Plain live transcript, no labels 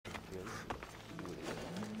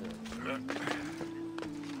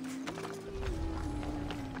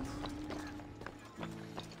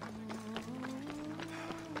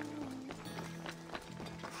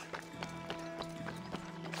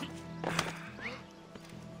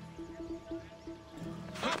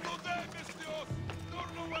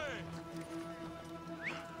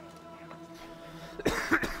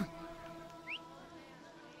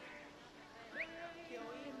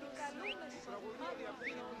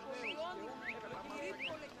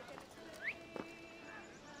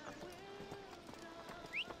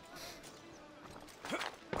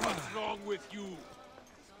What's wrong with you?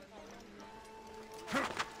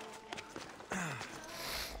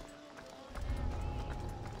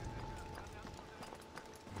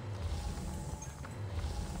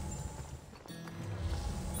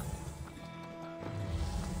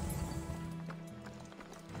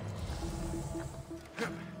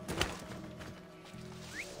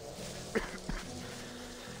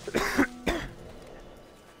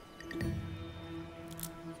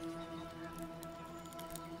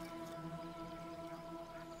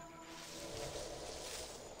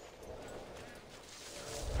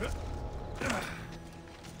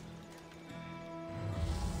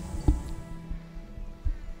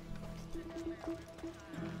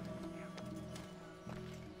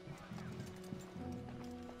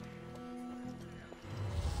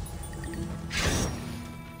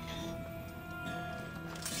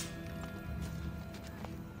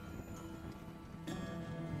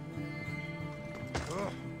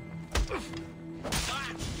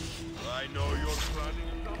 I know you're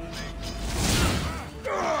planning something.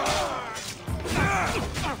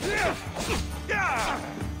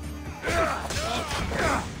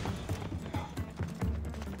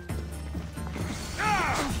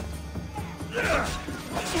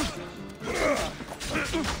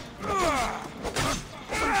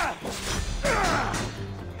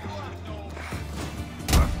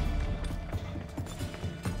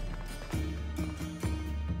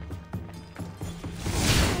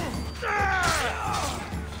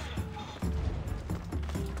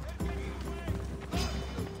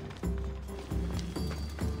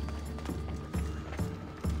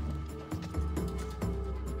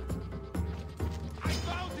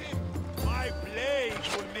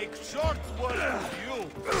 Short work of you!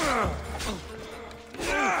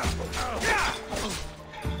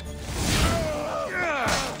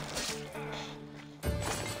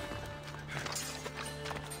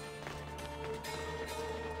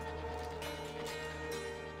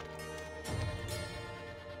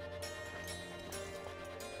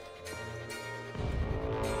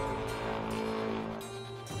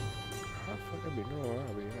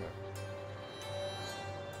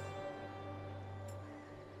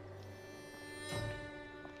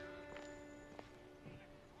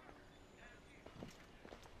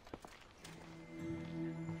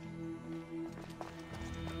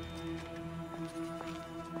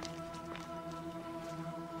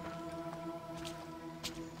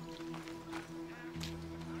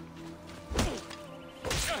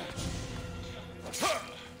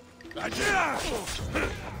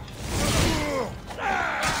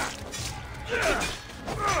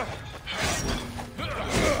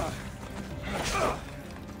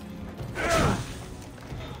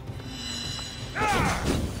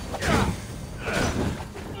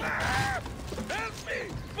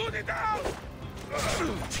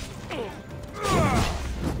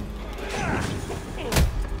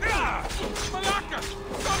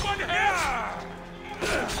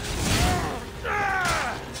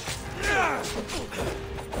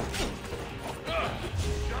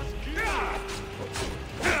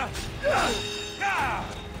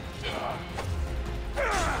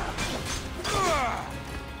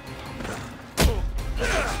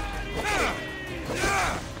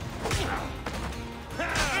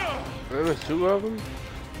 There's two of them?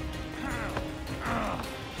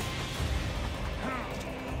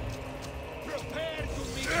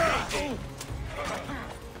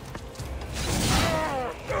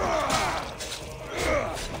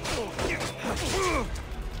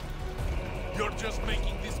 You're just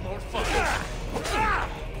making this more fun.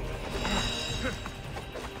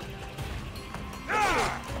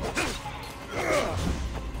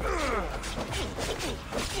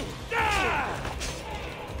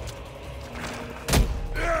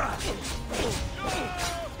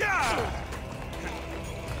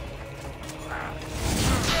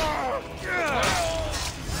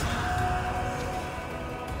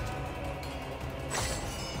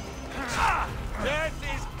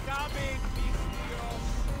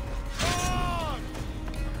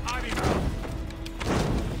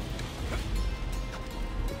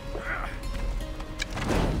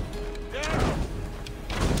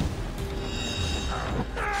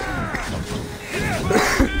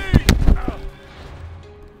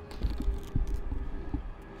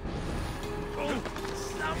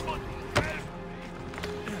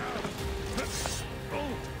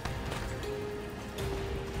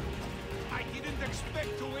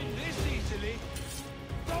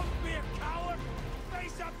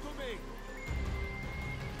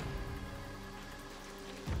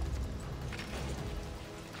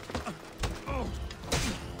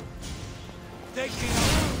 taking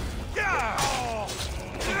a...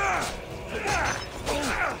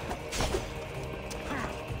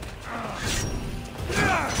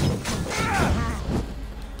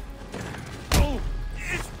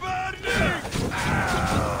 It's burning!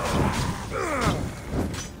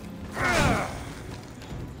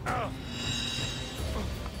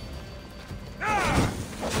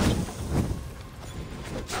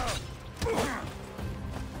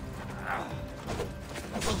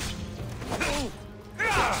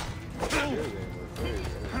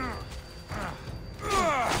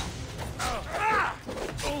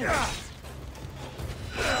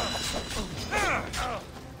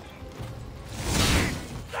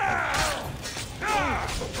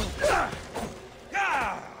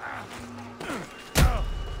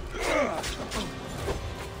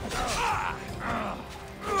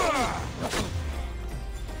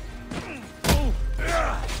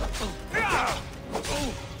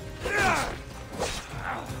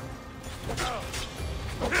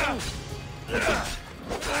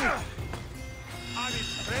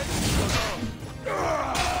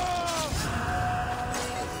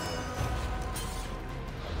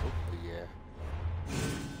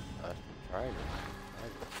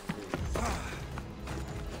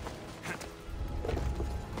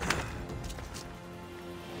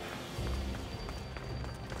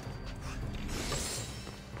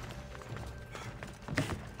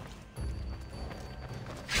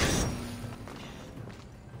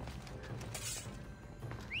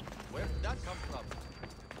 Where did that come from?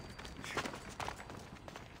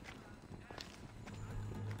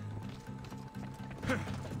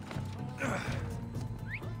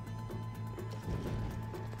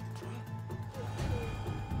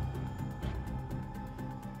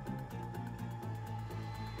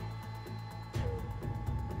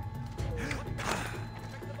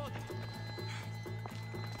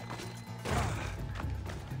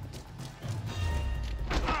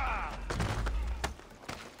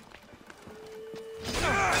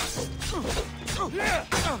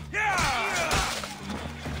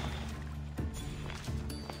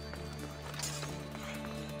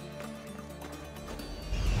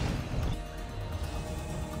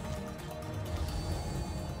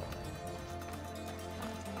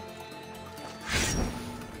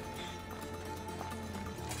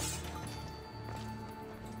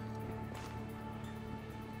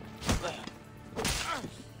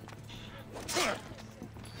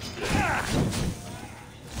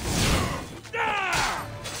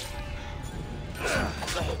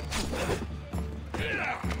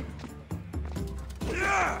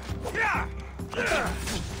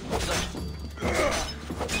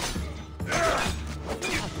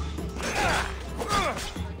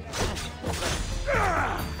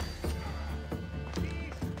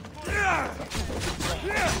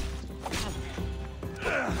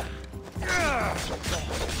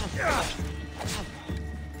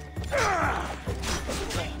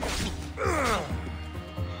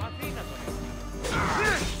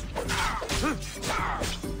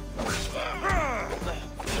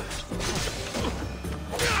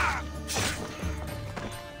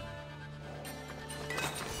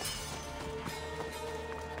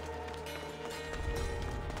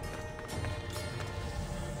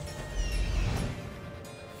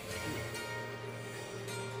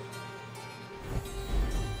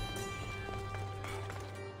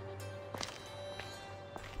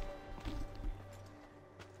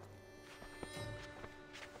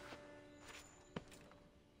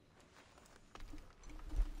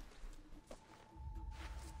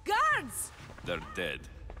 They're dead.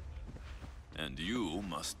 And you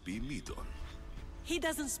must be Midon. He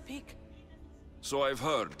doesn't speak. So I've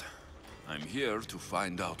heard. I'm here to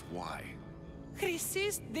find out why.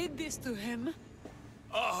 Chrysis did this to him.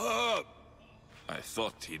 Aha! I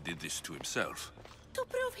thought he did this to himself. To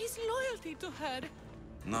prove his loyalty to her.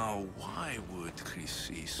 Now, why would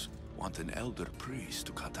Chrysis want an elder priest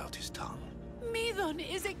to cut out his tongue? Midon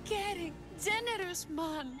is a caring, generous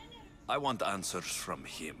man. I want answers from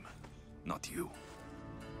him, not you.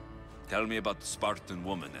 Tell me about the Spartan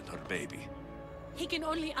woman and her baby. He can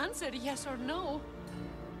only answer yes or no.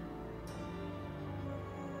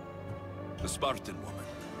 The Spartan woman.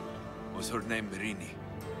 Was her name Mirini?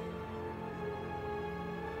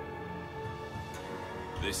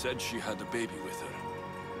 They said she had a baby with her.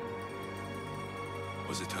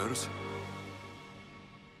 Was it hers?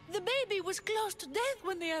 The baby was close to death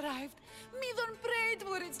when they arrived. Midon prayed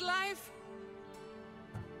for its life.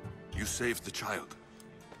 You saved the child?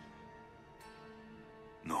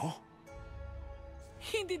 No?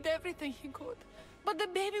 He did everything he could, but the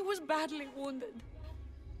baby was badly wounded.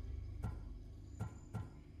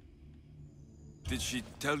 Did she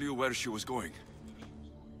tell you where she was going?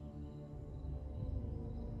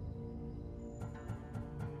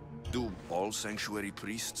 Do all sanctuary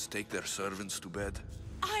priests take their servants to bed?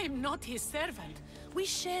 I'm not his servant. We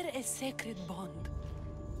share a sacred bond.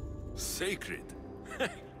 Sacred?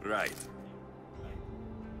 Right.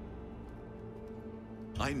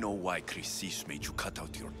 I know why Chrysis made you cut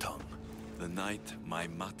out your tongue. The night my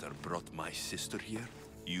mother brought my sister here,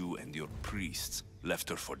 you and your priests left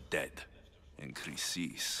her for dead. And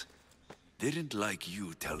Chrysis didn't like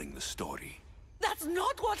you telling the story. That's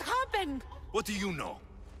not what happened! What do you know?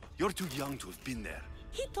 You're too young to have been there.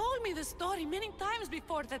 He told me the story many times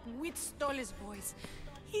before that witch stole his voice.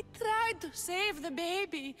 He tried to save the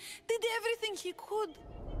baby, did everything he could.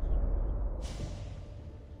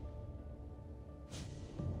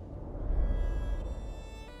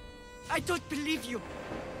 I don't believe you.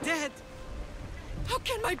 Dead. How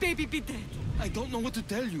can my baby be dead? I don't know what to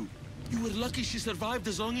tell you. You were lucky she survived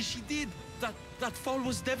as long as she did. That fall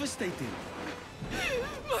was devastating.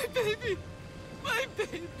 My baby! My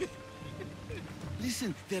baby!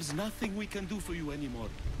 Listen, there's nothing we can do for you anymore.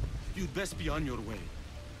 You'd best be on your way.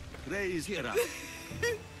 Ray is here.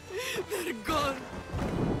 They're gone.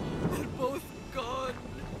 They're both gone.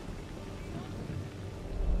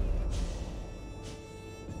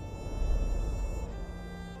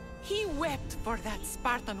 He wept for that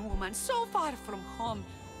Spartan woman so far from home.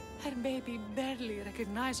 Her baby barely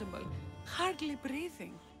recognizable, hardly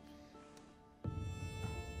breathing.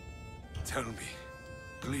 Tell me,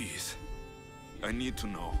 please. I need to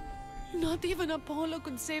know. Not even Apollo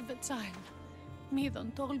could save the child.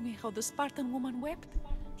 Midon told me how the Spartan woman wept,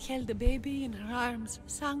 held the baby in her arms,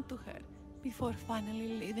 sang to her, before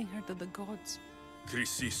finally leading her to the gods.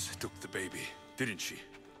 Chrysis took the baby, didn't she?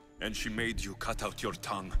 And she made you cut out your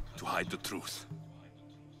tongue to hide the truth.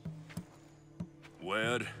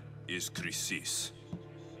 Where is Chrysis?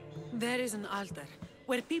 There is an altar,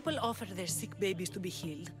 where people offer their sick babies to be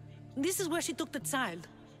healed. This is where she took the child.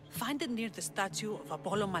 Find it near the statue of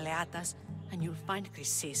Apollo Maleatas, and you'll find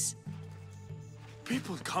Chrysis.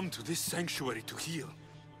 People come to this sanctuary to heal.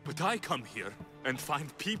 But I come here and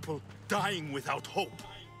find people dying without hope.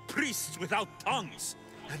 Priests without tongues.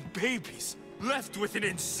 And babies left with an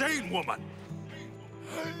insane woman.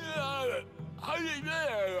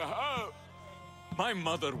 My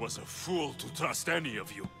mother was a fool to trust any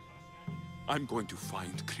of you. I'm going to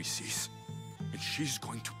find Chrysis, and she's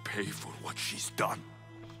going to pay for what she's done.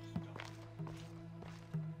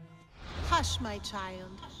 Hush, my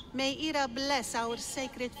child. May Ira bless our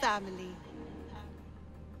sacred family.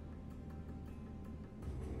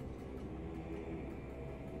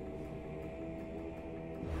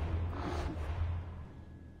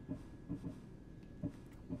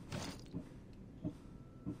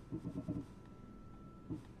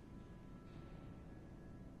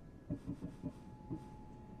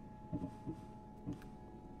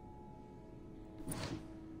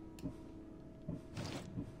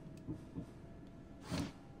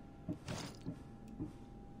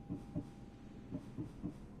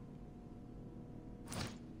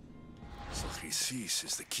 Chrysis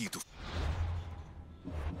is the key to...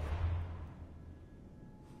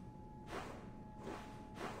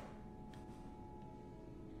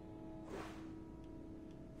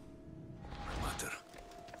 My mother.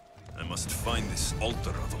 I must find this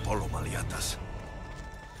altar of Apollo Maleatas.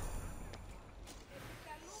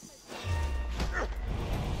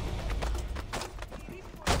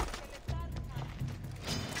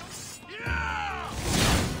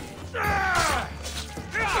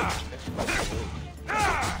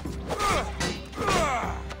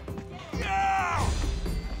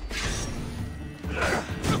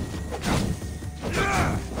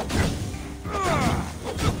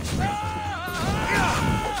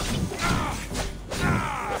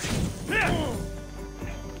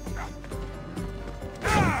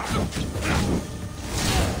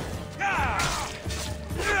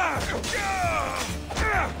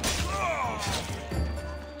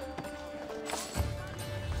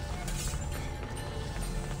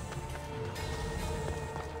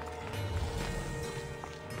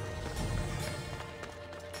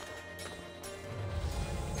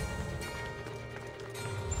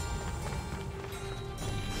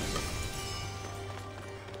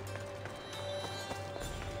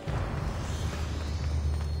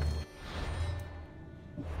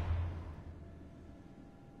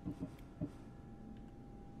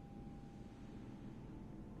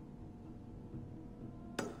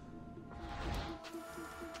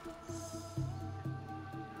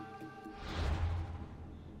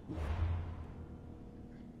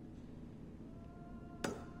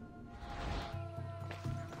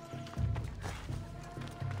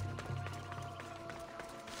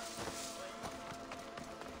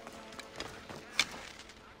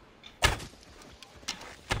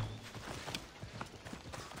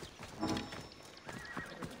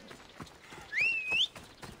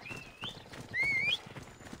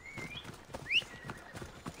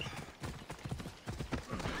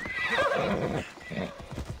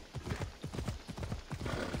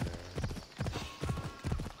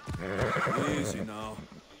 Easy now.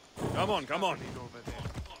 Come on, come on. Over there.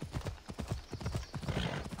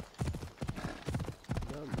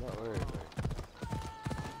 No, I'm not worried about it.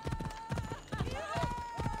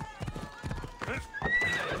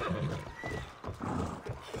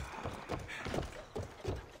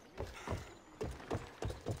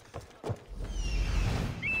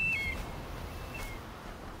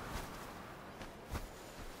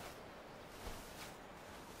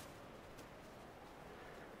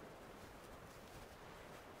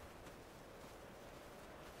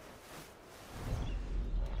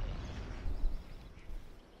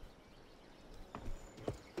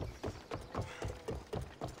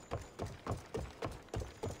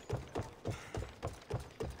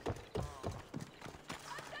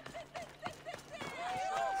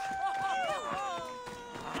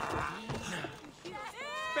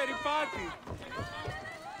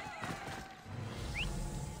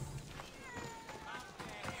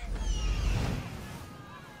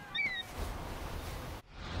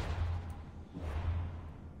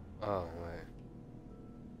 Oh, wait.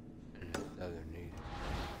 Doesn't need it.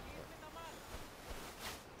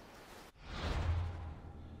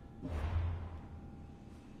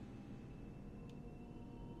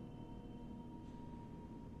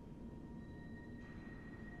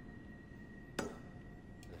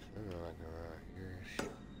 There's something like around here.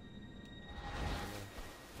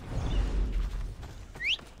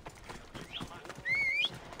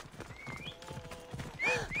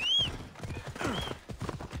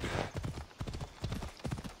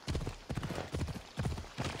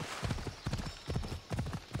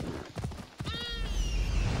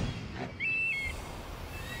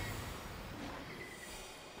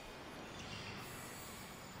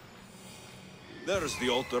 There's the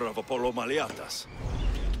altar of Apollo Maliatas.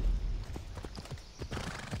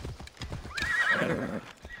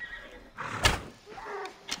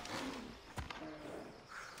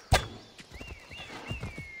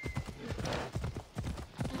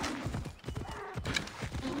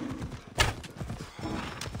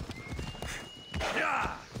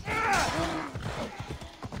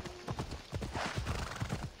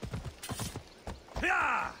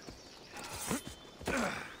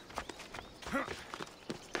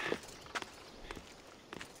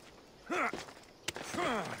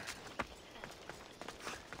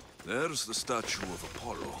 There's the statue of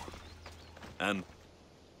Apollo. And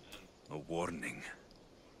a warning.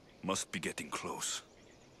 Must be getting close.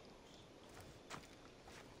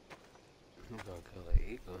 I'm gonna kill the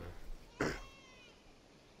eagle.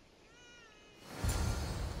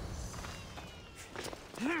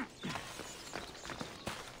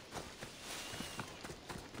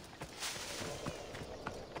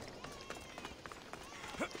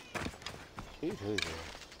 Who's there?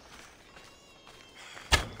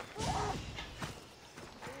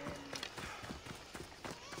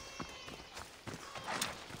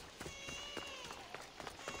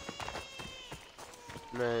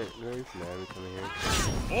 No, coming here.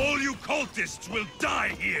 All you cultists will die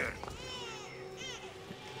here!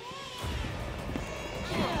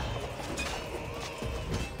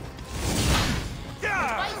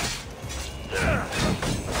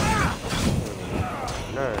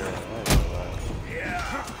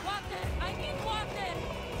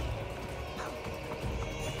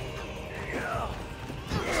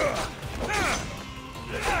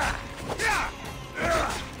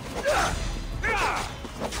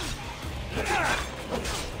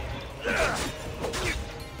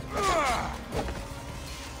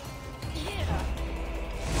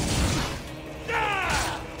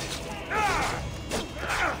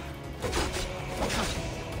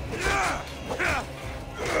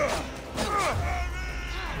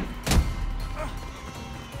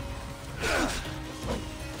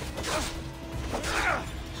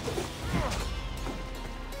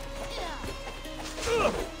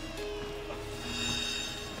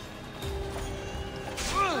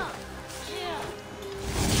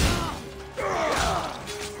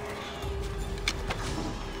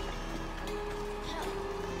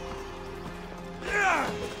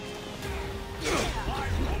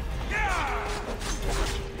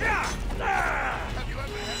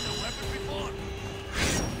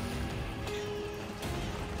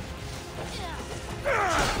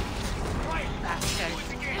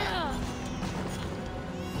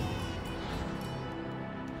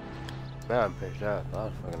 Man, I'm pissed out. I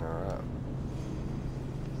was fucking her up.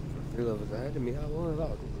 3 levels ahead of me, I was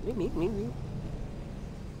out.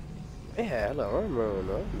 Yeah, I love armor on.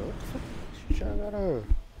 No, what the fuck? She got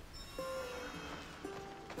on.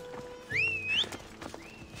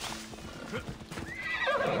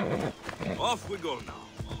 Off we go now.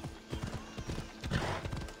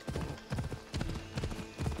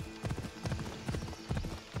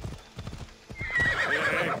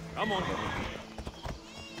 Come on.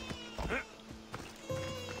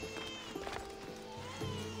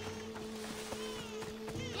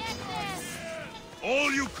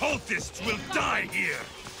 All you cultists will die here!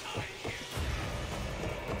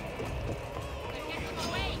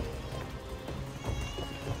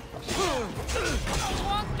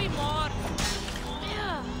 Won't be more.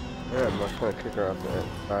 Yeah, I'm just gonna kick her off the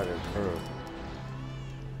side of the room.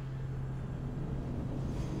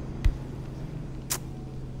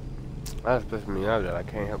 That's pissing me off that I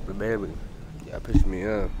can't help the baby. Yeah, pissing me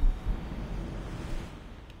off.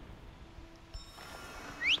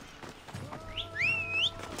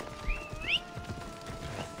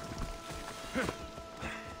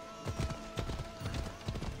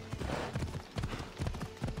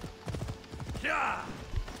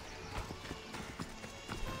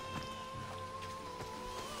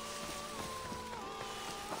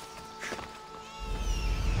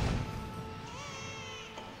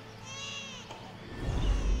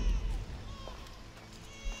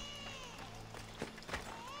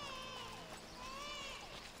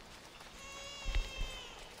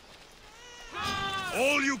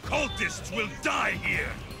 All you cultists will die here!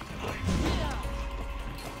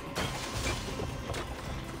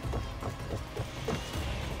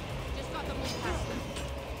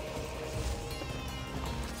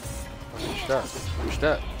 I'm stuck. I'm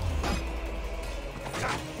stuck.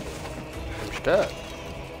 I'm stuck.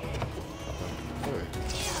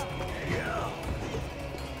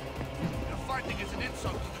 Your fighting is an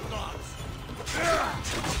insult to the gods.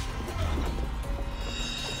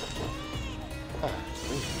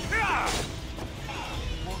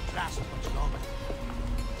 Won't last much longer.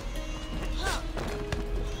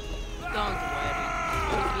 Don't worry,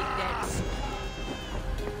 you'll be dead soon.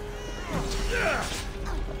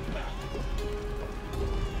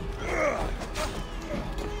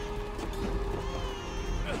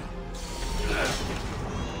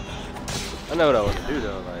 I know what I want to do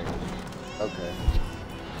though, like, okay.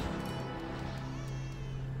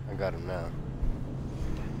 I got him now.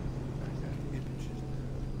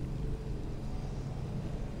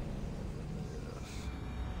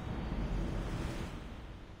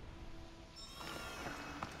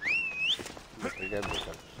 We got me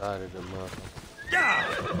outside of the motherfucker.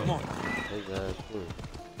 Yeah! Come on! Take that too.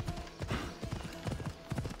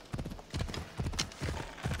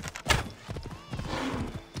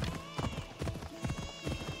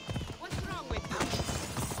 What's wrong with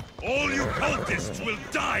you? All you cultists will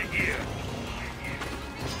die here!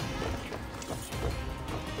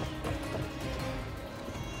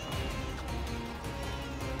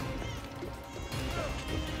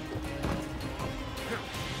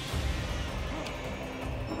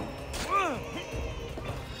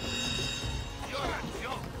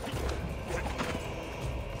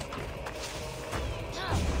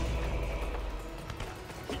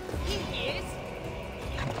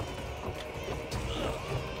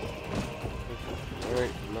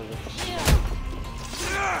 Alright, mother.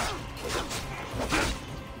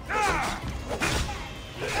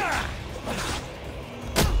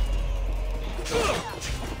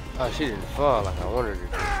 Oh, she didn't fall like I wanted her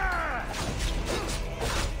to.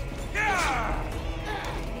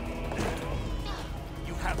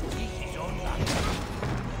 You have his own luck.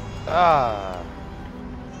 Ah.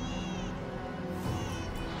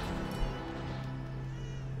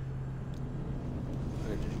 I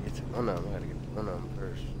gotta just get to one of them. I gotta get to one of them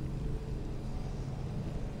first.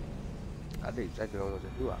 I did exactly what I wanted to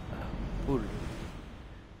do. I booted her.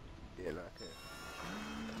 Yeah, not there.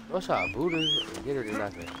 Once I booted her and get her, then I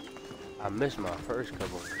could. I missed my first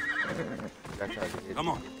couple. I tried to get. Come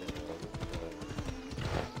on.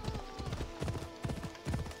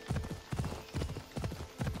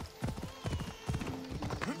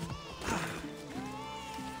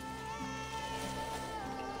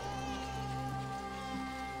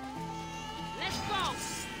 Let's go!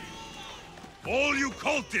 All you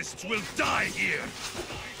cultists will die here!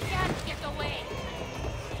 Can't get away!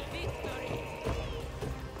 Victory!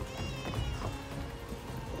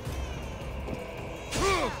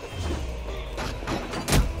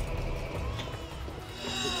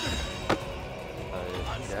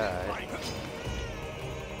 Yeah.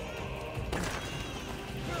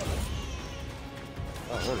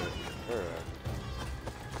 Oh, what is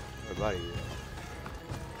her body?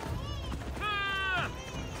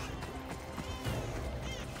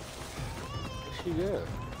 Where'd she go?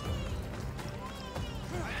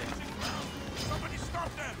 Somebody stop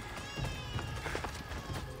them!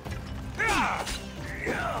 Where'd she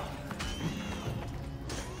go?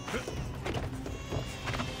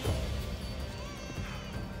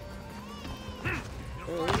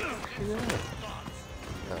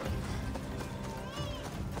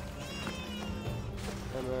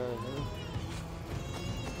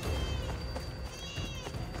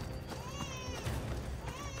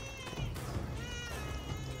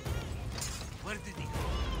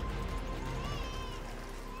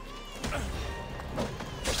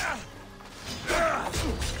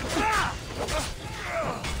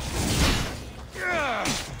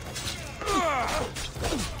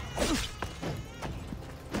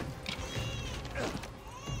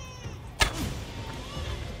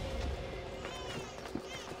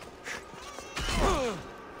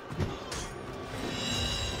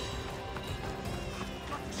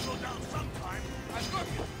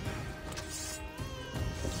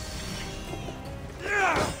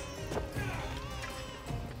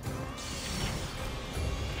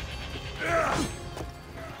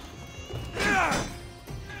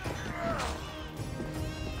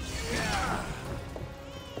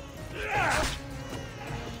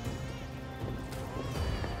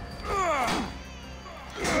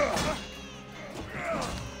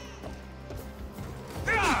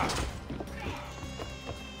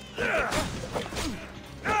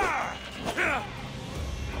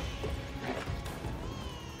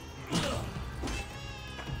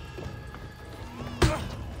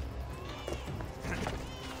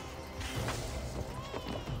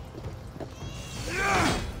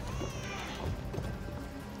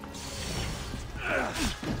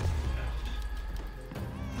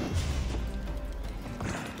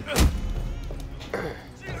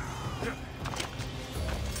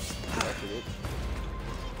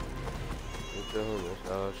 soon.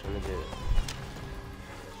 That's all it's gonna do.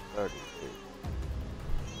 Starting to.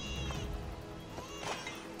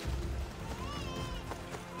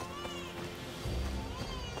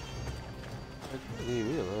 Leave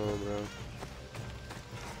me alone, bro.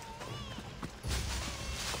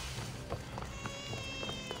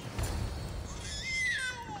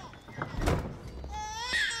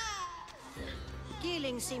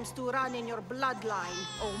 Killing seems to run in your bloodline,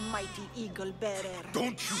 almighty eagle bearer.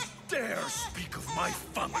 Don't you dare speak of my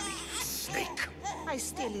family, snake! I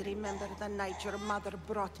still remember the night your mother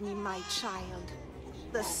brought me my child.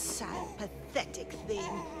 The sad, pathetic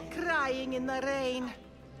thing, crying in the rain.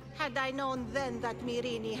 Had I known then that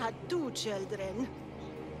Mirini had 2 children.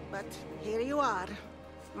 But here you are.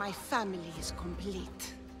 My family is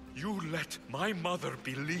complete. You let my mother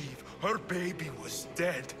believe her baby was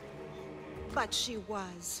dead. But she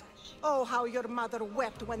was. Oh, how your mother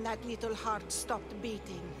wept when that little heart stopped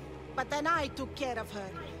beating. But then I took care of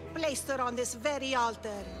her, placed her on this very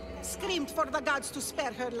altar, screamed for the gods to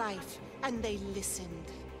spare her life, and they listened.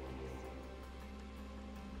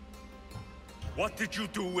 What did you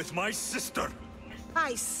do with my sister?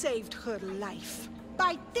 I saved her life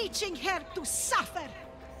by teaching her to suffer,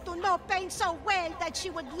 to know pain so well that she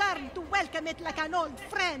would learn to welcome it like an old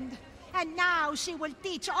friend. And now she will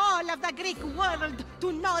teach all of the Greek world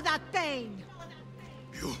to know that pain.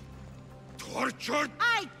 You tortured?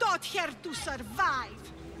 I taught her to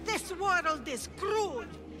survive. This world is cruel.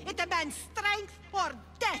 It demands strength or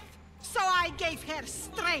death. So I gave her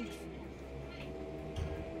strength.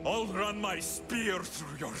 I'll run my spear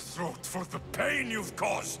through your throat for the pain you've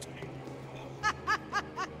caused.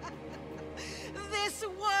 This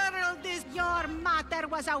world is... Your mother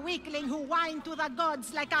was a weakling who whined to the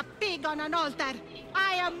gods like a pig on an altar.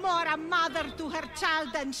 I am more a mother to her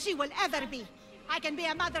child than she will ever be. I can be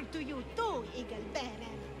a mother to you too, Eagle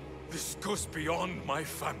Bearer. This goes beyond my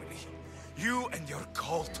family. You and your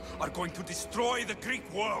cult are going to destroy the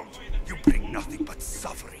Greek world. You bring nothing but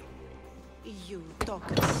suffering. You talk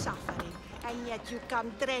of suffering, and yet you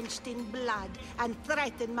come drenched in blood and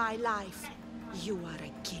threaten my life. You are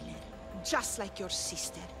a killer, just like your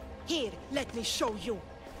sister. Here, let me show you.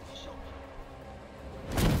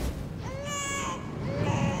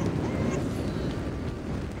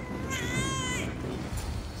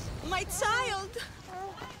 My child!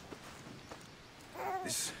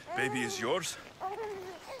 This baby is yours?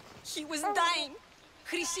 He was dying.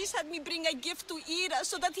 Chrysis had me bring a gift to Ira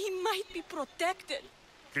so that he might be protected.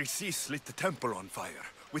 Chrysis lit the temple on fire,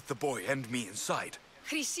 with the boy and me inside.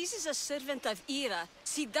 Chrysis is a servant of Ira.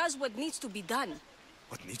 She does what needs to be done.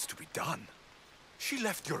 What needs to be done? She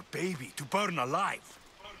left your baby to burn alive.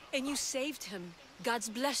 And you saved him. God's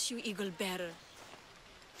bless you, Eagle Bearer.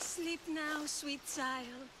 Sleep now, sweet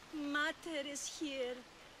child. Mater is here.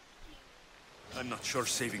 I'm not sure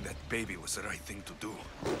saving that baby was the right thing to do.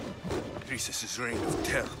 Chrysis' reign of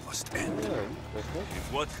terror must end.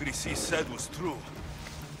 If what Chrysis said was true,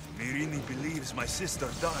 Mirini believes my sister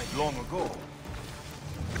died long ago.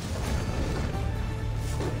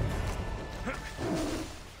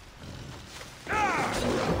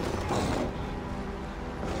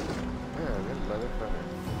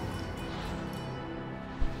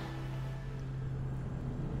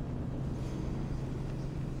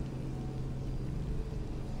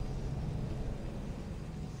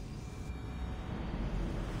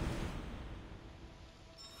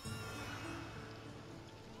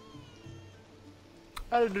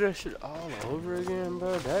 I had to do that shit all over again,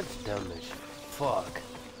 bro. That's dumb as fuck.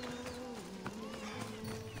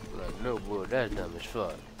 Like, no, boy, that's dumb as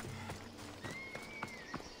fuck.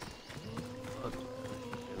 Fuck,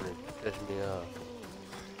 man. It pissed me off.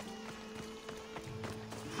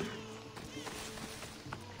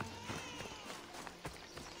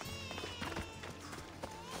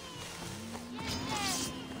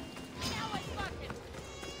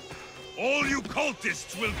 All you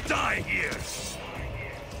cultists will die here!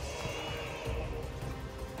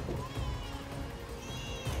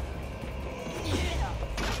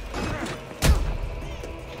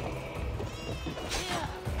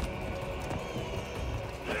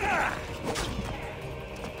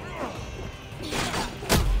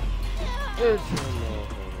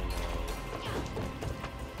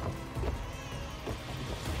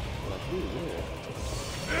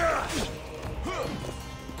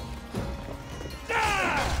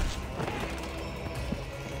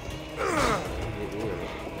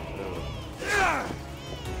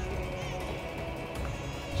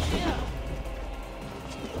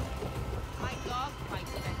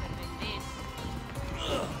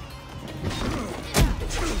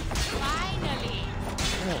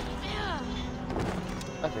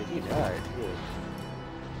 He died, too.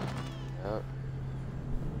 Yep.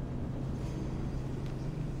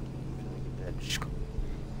 Get that.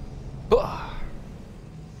 Bah!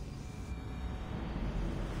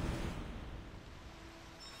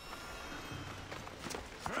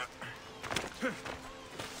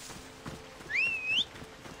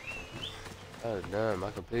 That was dumb.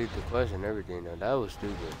 I completed the quest and everything. Now that was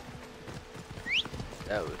stupid.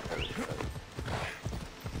 That was stupid.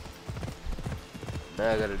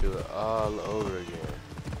 Now I gotta do it all over again.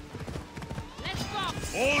 Let's go!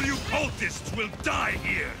 All you cultists will die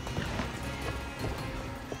here!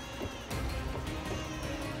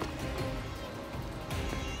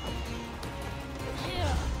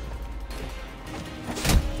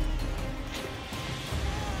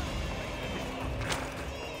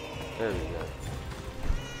 There we go.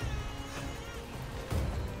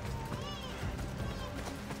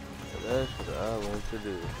 So that's what I want to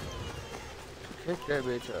do. Kick that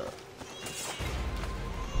bitch up.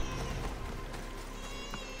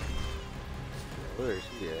 Where is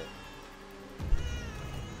he at?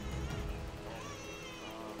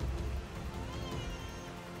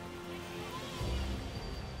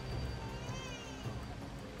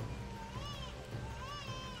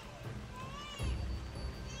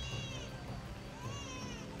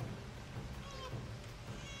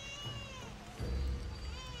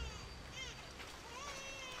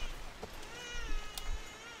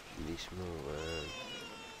 Smooth.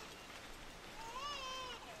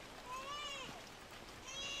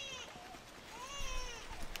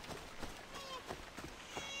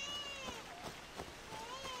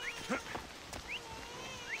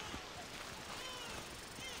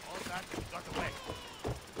 All that got away.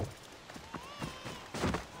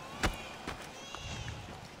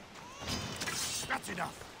 That's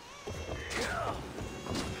enough.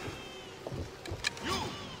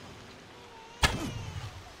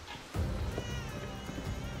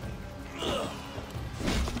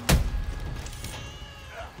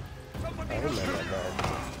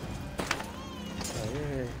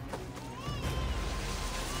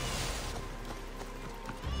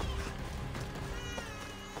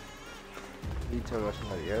 You tell me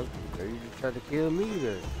somebody else, or you just tried to kill me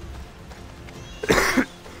then?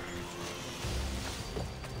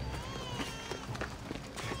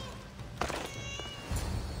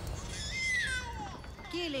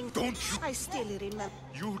 Killing. Don't you? I still remember.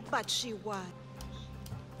 You... But she was.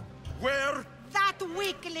 Where? That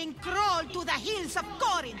weakling crawled to the hills of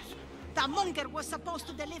Corinth. The monger was supposed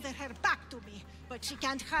to deliver her back to me, but she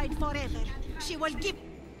can't hide forever. She will give...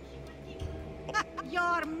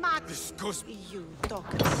 Your mat... This goes... You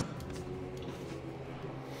talkers.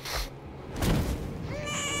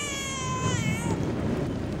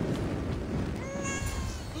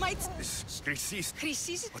 This is Chrysis.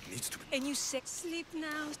 Chrysis? What needs to be... And you say sleep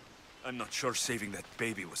now? I'm not sure saving that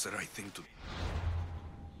baby was the right thing to...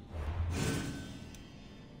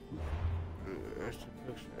 That's the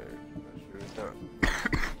picture.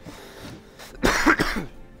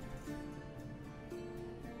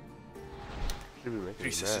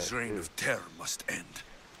 Chrysis' reign of terror must end.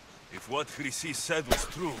 If what Chrysis said was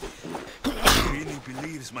true, he really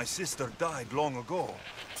believes my sister died long ago.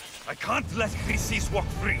 I can't let Chrysis walk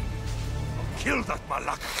free. I'll kill that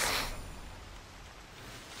Malakas.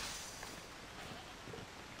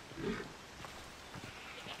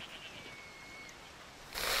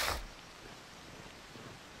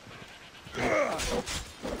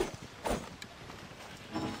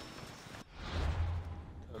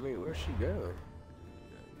 I mean, where's she going?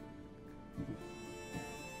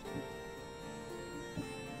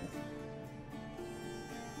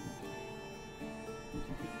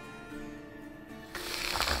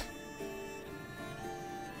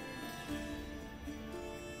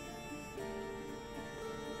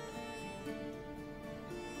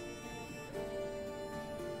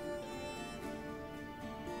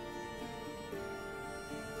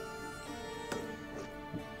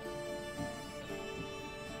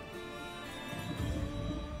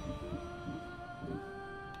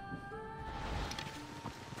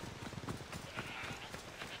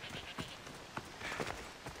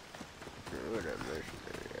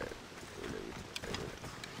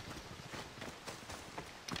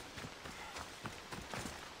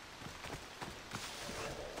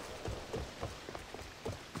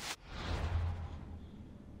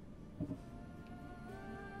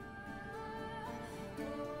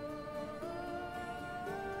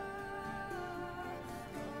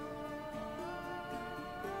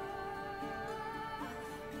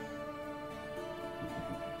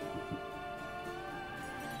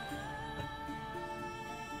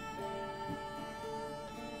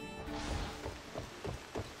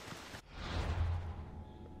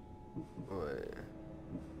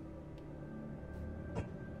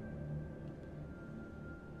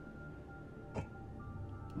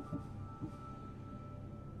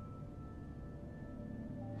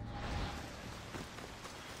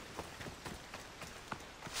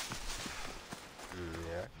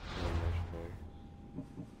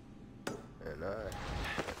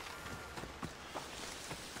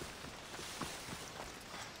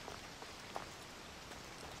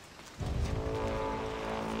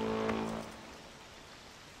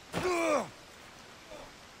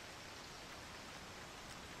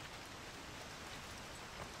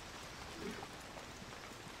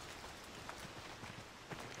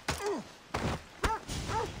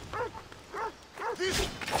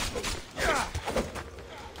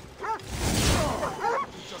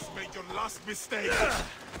 mistake.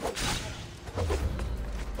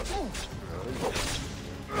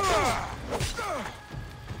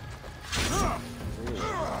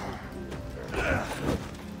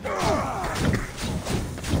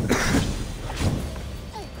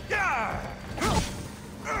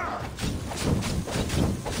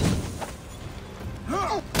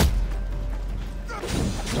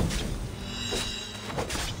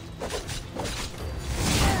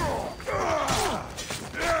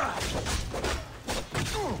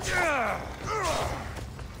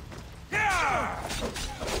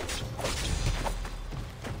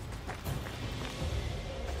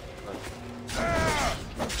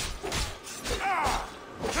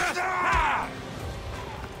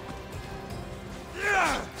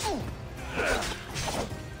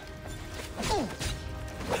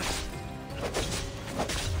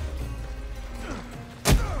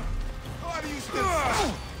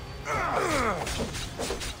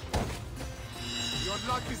 Your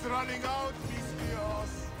luck is running out,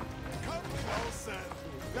 Assassinscreed. Come closer.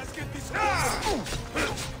 Let's get this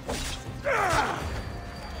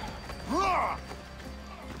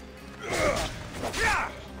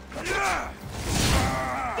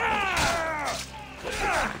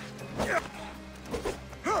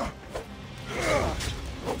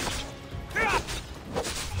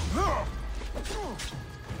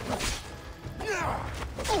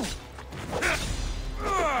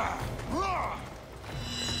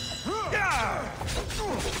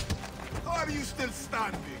Are you still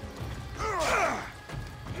standing?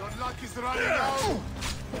 Your luck is running out.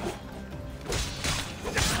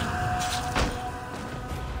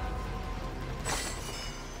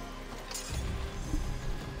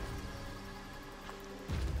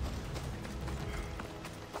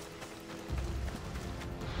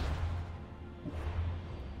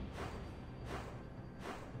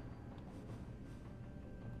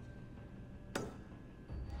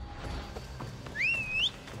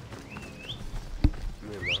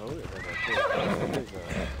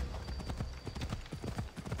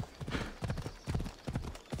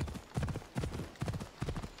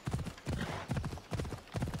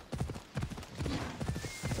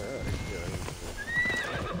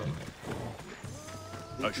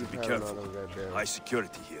 I should be careful. High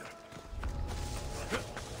security here.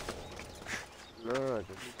 No, I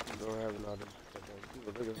just don't have all them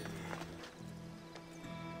people. Look at them.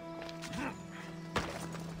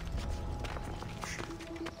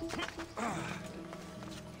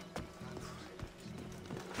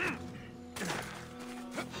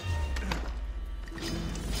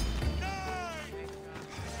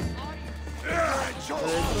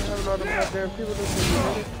 All them goddamn people that see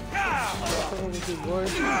someone with these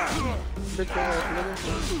boys. Bitch ass nigga.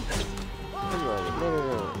 No.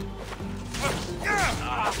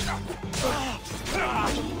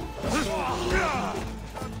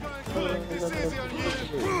 I'm going to make this easy on you.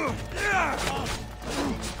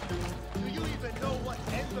 Do you even know what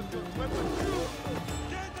end of your weapon is?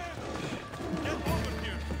 Get over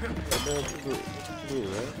here. Goddamn people,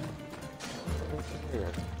 right?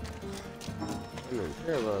 Yeah. I didn't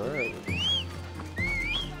care about that.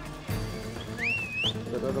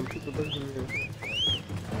 But all them people looking at me.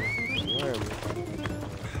 Why am I?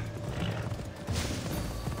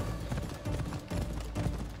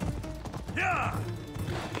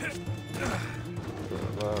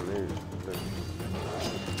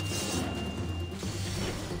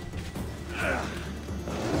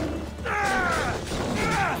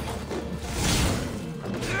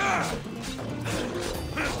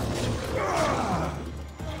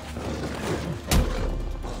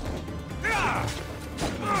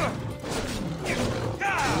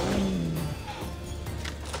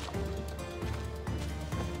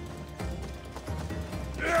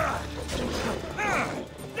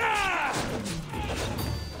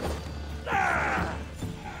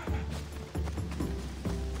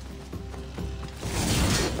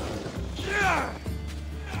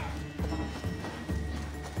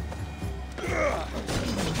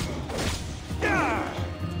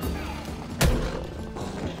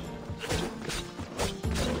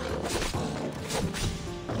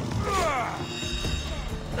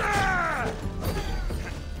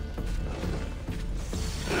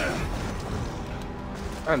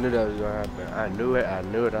 I knew that was gonna happen. I knew it.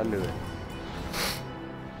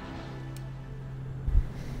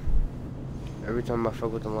 Every time I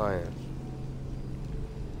fuck with the lions.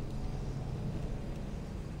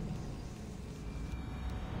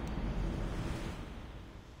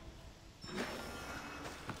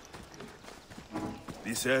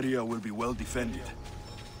 This area will be well defended.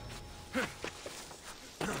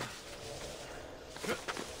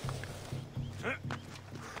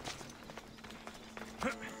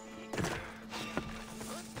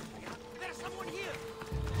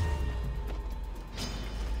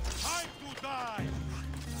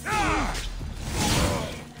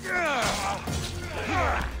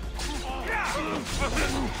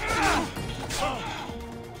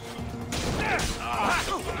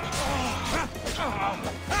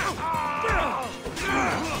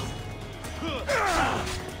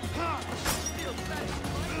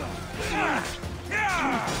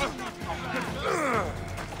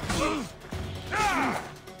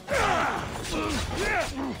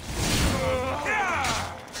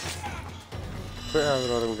 Quit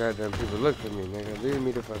having all them goddamn people look for me, nigga. Leave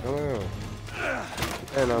me the fuck alone.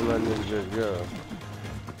 And I'm letting this just go.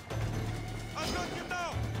 I'll knock you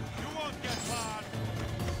down. You won't get far.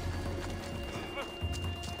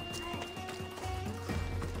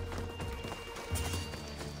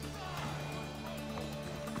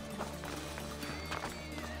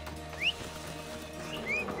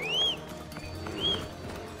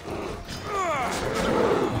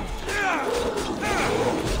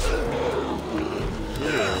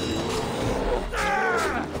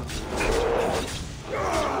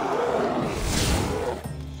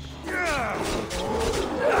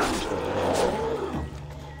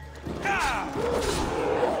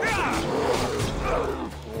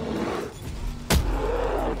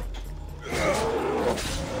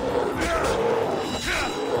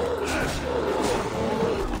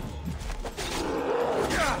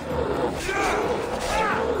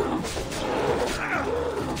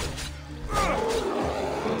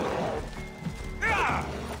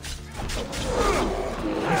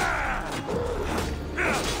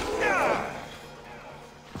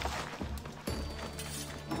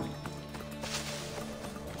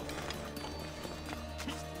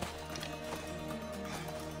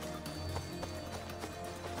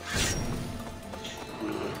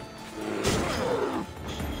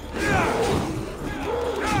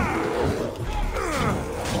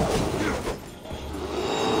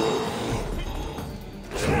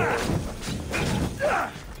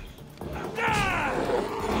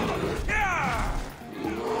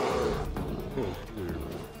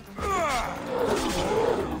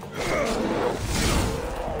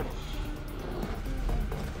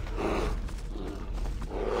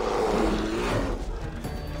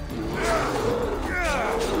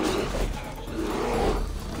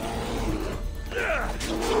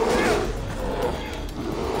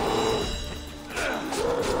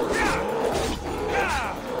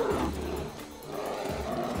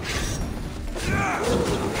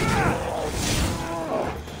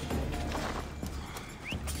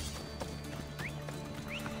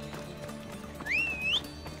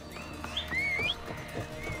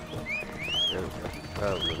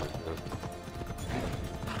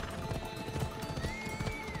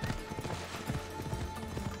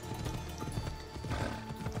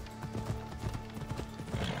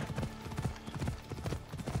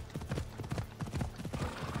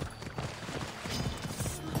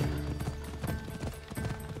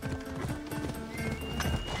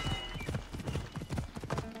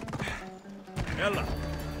 Ella.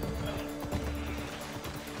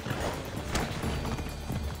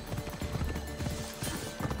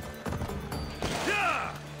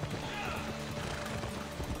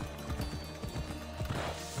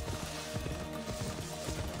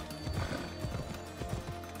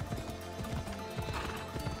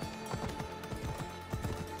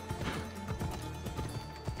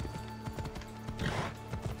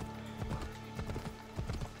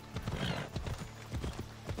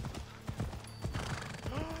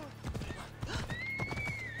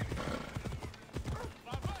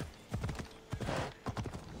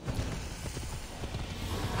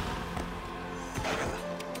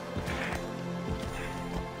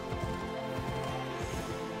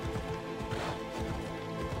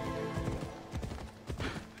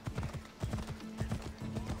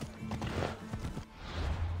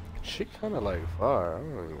 She kind of like far.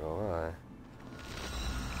 I'm not even gonna lie.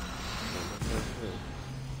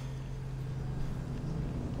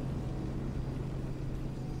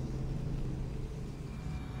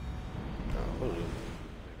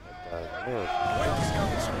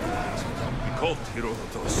 Cult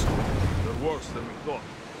Herodotus. They're worse than we thought.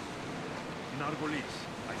 In Argolis,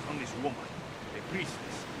 I found this woman, a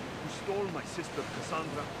priestess, who stole my sister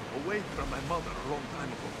Cassandra away from my mother a long time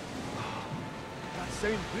ago. That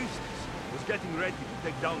same priestess was getting ready to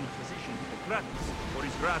take down the physician Hippocrates for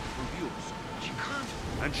his radical views. She can't,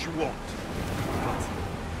 and she won't. But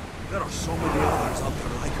there are so many others out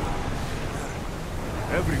there like her.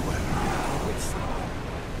 They're everywhere.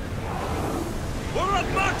 We're at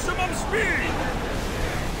maximum speed!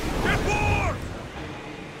 Get board!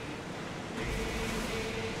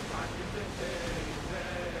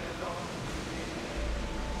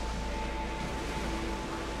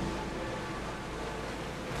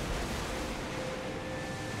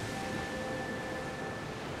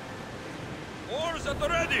 Oars at the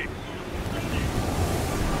ready!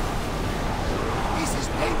 This is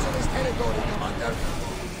dangerous territory, Commander.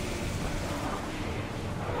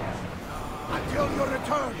 Until your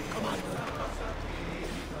return, Commander.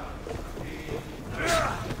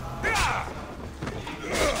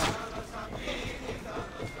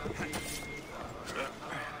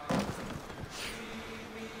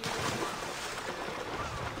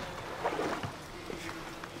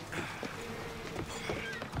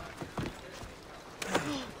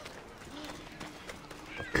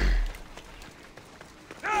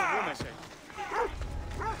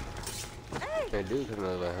 Can't do because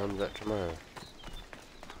my helm's up tomorrow.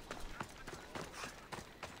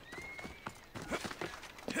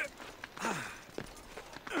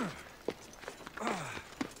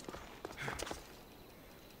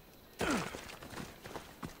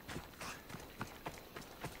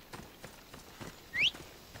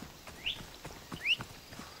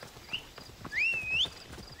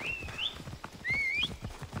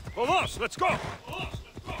 Vamos, let's go!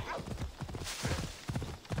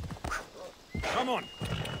 Come on!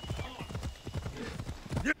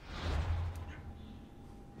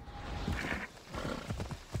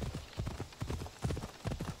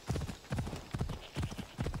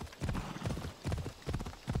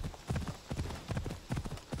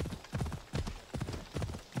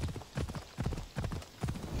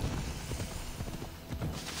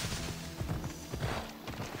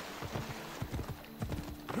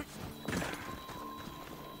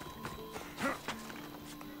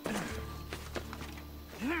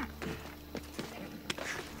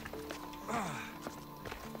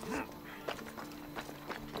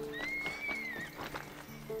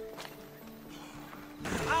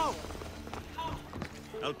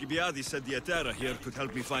 Alcibiades said the Etera here could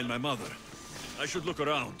help me find my mother. I should look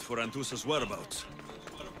around for Anthusa's whereabouts.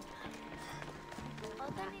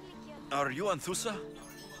 Are you Anthusa?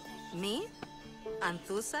 Me?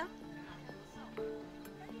 Anthusa?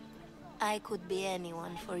 I could be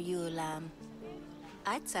anyone for you, Lamb.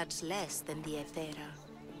 I charge less than the Etera.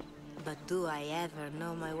 But do I ever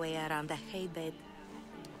know my way around a haybed?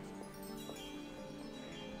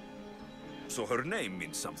 So her name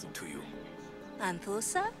means something to you?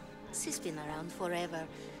 Anthusa? She's been around forever,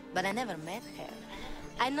 but I never met her.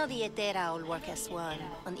 I know the Etera all work as one,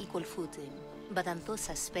 on equal footing. But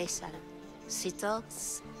Anthusa's special. She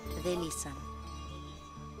talks, they listen.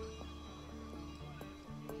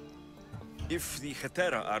 If the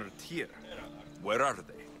Hetera aren't here, where are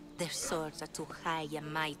they? Their swords are too high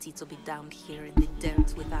and mighty to be down here in the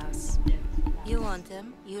dirt with us. You want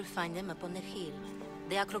them, you'll find them up on the hill.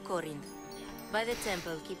 The Acrocorinth. By the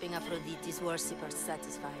temple, keeping Aphrodite's worshippers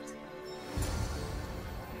satisfied.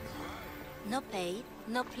 No pay,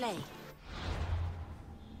 no play.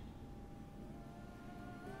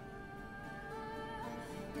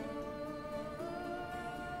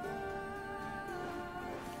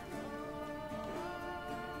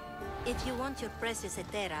 If you want your precious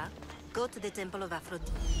Etera, go to the temple of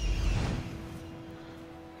Aphrodite.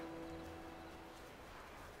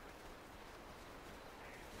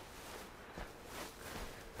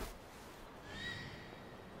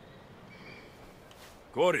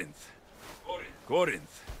 Corinth.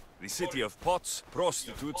 Corinth. The city of pots,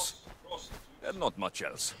 prostitutes, and not much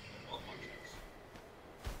else.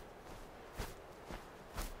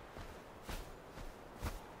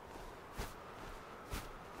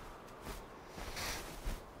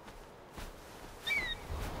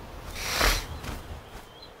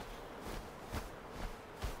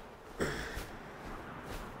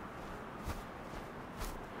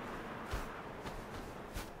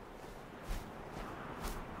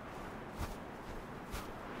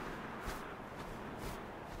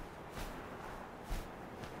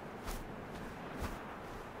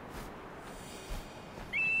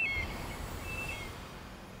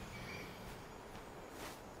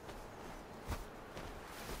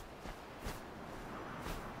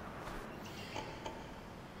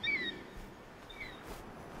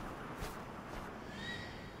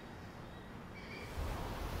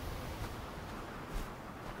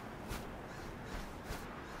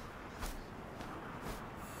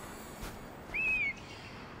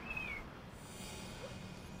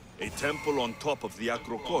 A temple on top of the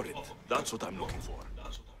Acrocorinth. That's what I'm looking for.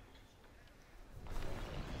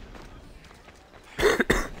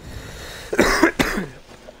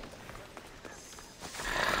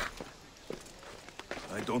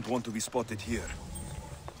 I don't want to be spotted here.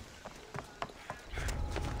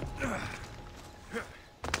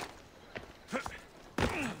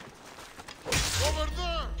 Over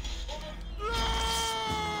there!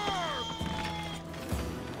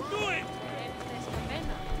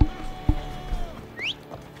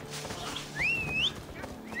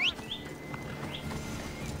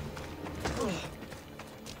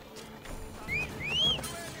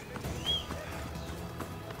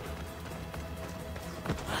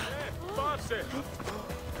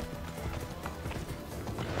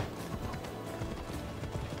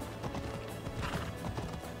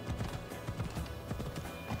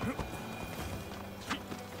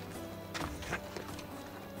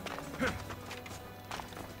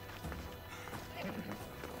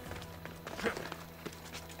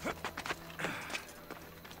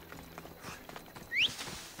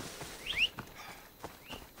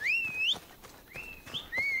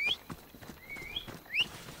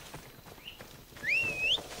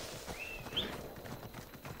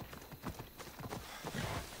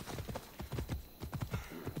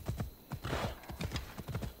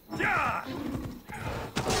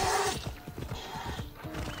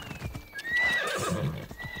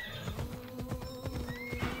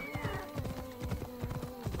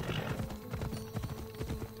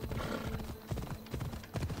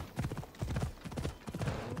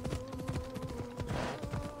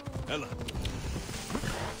 Ella.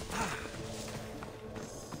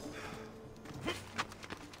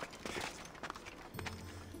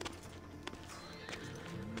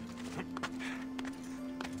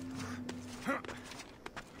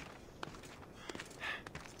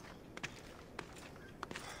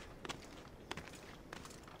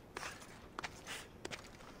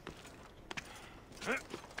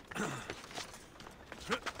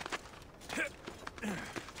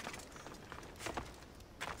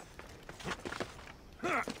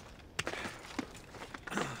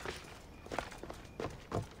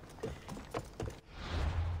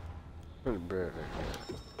 Where's the bread at?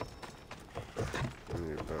 I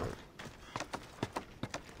need a bread.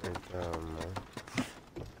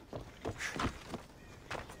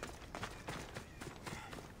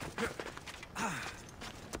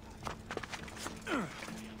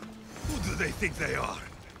 Who do they think they are?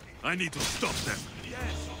 I need to stop them.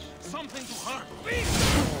 Yes, something to hurt.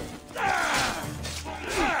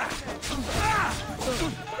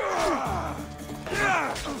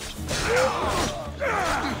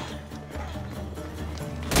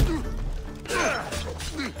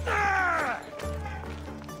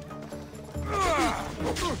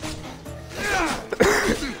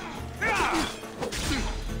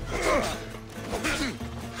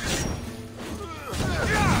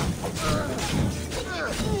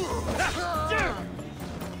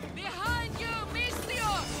 Behind you,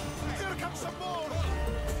 Mistios! Here comes some more!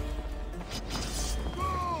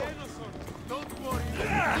 Don't worry,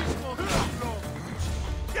 this won't take long.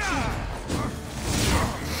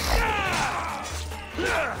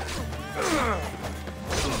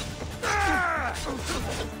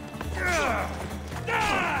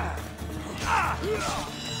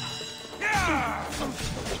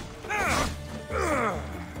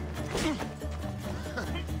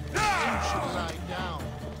 You should lie down.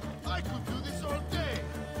 I could do this all day.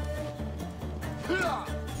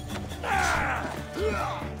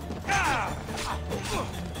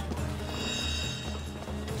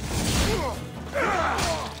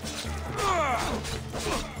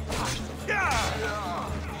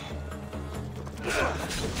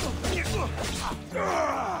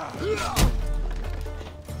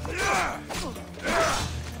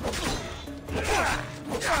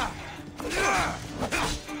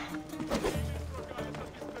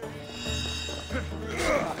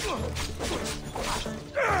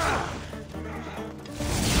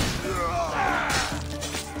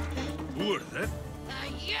 Who are they?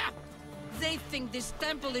 Yeah! They think this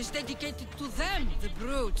temple is dedicated to them, the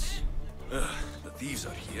brutes. The thieves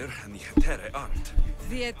are here, and the Hetere aren't.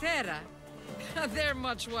 The Etera? They're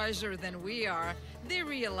much wiser than we are. They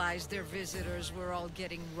realized their visitors were all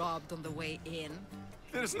getting robbed on the way in.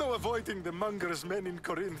 There's no avoiding the monger's men in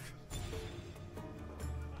Corinth.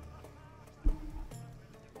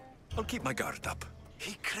 I'll keep my guard up.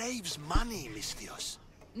 He craves money, Mistios.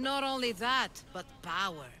 Not only that, but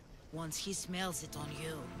power. Once he smells it on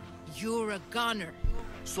you, you're a gunner.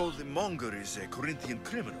 So the monger is a Corinthian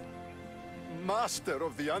criminal. Master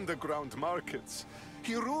of the underground markets.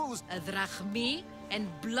 He rules. A drachmi and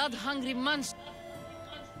blood-hungry monster.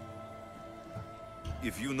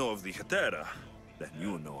 If you know of the Hetera, then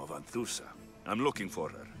you know of Anthusa. I'm looking for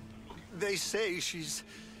her. They say she's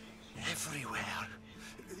everywhere.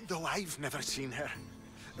 Though I've never seen her.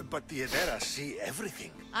 But the Edera see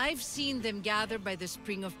everything. I've seen them gather by the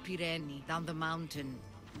spring of Pirene, down the mountain.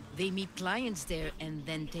 They meet clients there and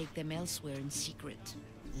then take them elsewhere in secret.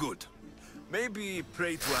 Good. Maybe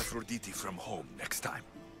pray to Aphrodite from home next time.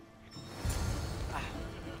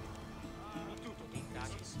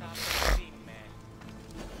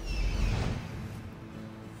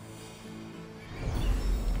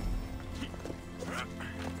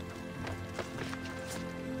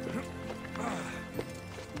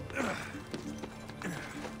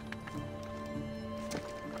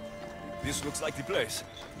 This looks like the place.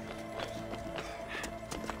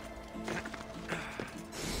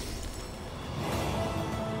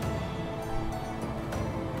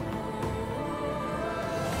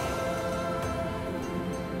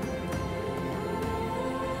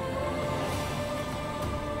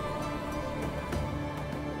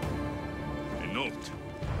 A note.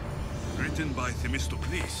 Written by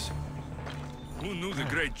Themistocles. Who knew the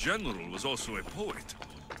great general was also a poet?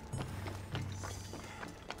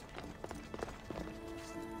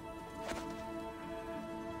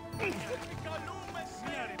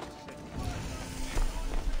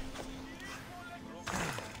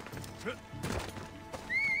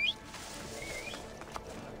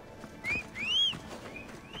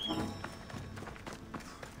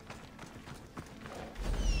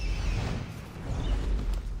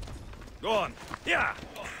 Go on. Yeah.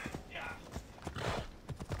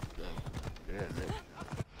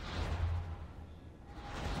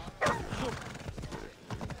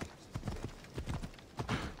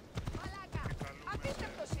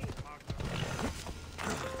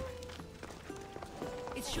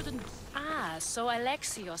 shouldn't... Ah, so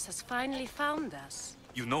Alexios has finally found us.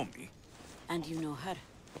 You know me? And you know her.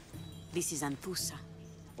 This is Anthusa.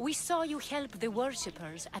 We saw you help the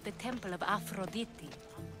worshippers at the temple of Aphrodite.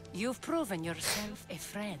 You've proven yourself a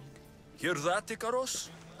friend. Hear that, Ikaros?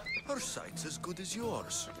 Her sight's as good as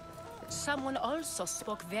yours. Someone also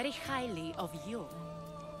spoke very highly of you.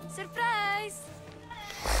 Surprise!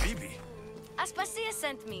 Phoebe? Aspasia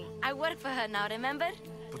sent me. I work for her now, remember?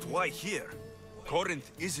 But why here?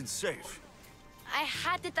 Corinth isn't safe. I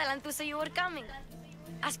had to tell Anthusa you were coming.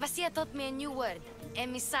 Aspasia taught me a new word.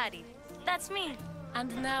 Emissary. That's me. And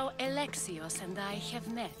now Alexios and I have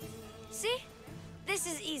met. See? This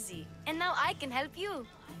is easy. And now I can help you.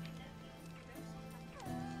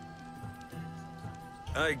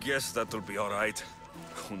 I guess that'll be all right.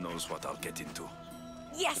 Who knows what I'll get into.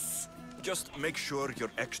 Yes! Just make sure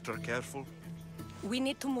you're extra careful. We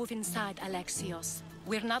need to move inside, Alexios.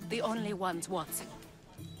 We're not the only ones watching.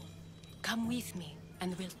 Come with me,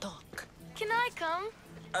 and we'll talk. Can I come?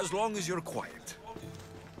 As long as you're quiet.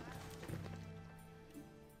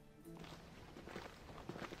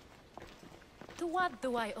 To what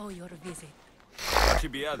do I owe your visit?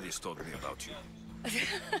 Tibiadis told me about you.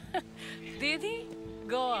 Did he?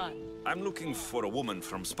 Go on. I'm looking for a woman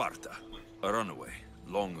from Sparta. A runaway,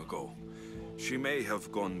 long ago. She may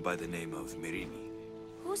have gone by the name of Mirini.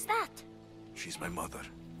 Who's that? She's my mother.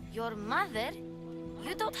 Your mother?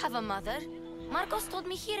 You don't have a mother. Marcos told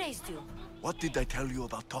me he raised you. What did I tell you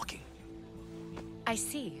about talking? I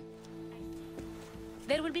see.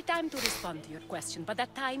 There will be time to respond to your question, but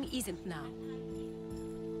that time isn't now.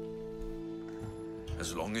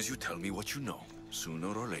 As long as you tell me what you know,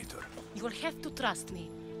 sooner or later. You will have to trust me.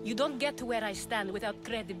 You don't get to where I stand without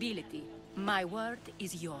credibility. My word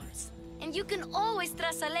is yours. And you can always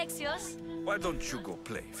trust Alexios. Why don't you go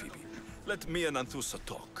play, Phoebe? Let me and Anthusa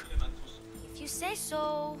talk. If you say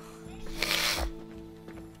so...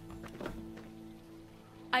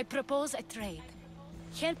 I propose a trade.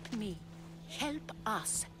 Help me. Help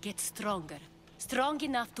us get stronger. Strong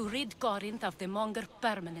enough to rid Corinth of the Monger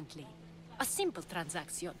permanently. A simple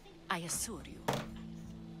transaction, I assure you.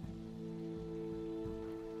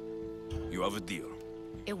 You have a deal.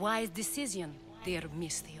 A wise decision, dear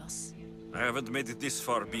Misthios. I haven't made it this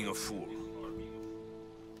far being a fool.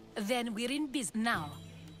 Then we're in business now.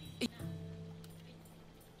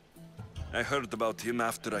 I heard about him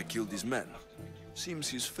after I killed his men. Seems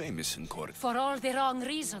he's famous in Corinth. For all the wrong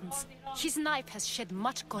reasons. His knife has shed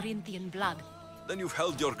much Corinthian blood. Then you've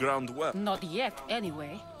held your ground well. Not yet,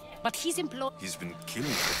 anyway. But he's employed... He's been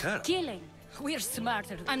killing for terror. Killing? We're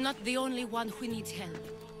smarter. I'm not the only one who needs help.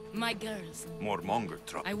 My girls. More Monger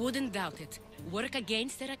trouble. I wouldn't doubt it. Work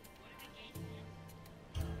against their...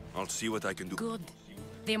 I'll see what I can do. Good.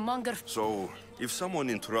 The Monger... So, if someone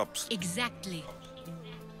interrupts... Exactly.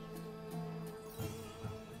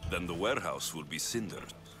 Then the warehouse will be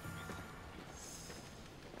cindered.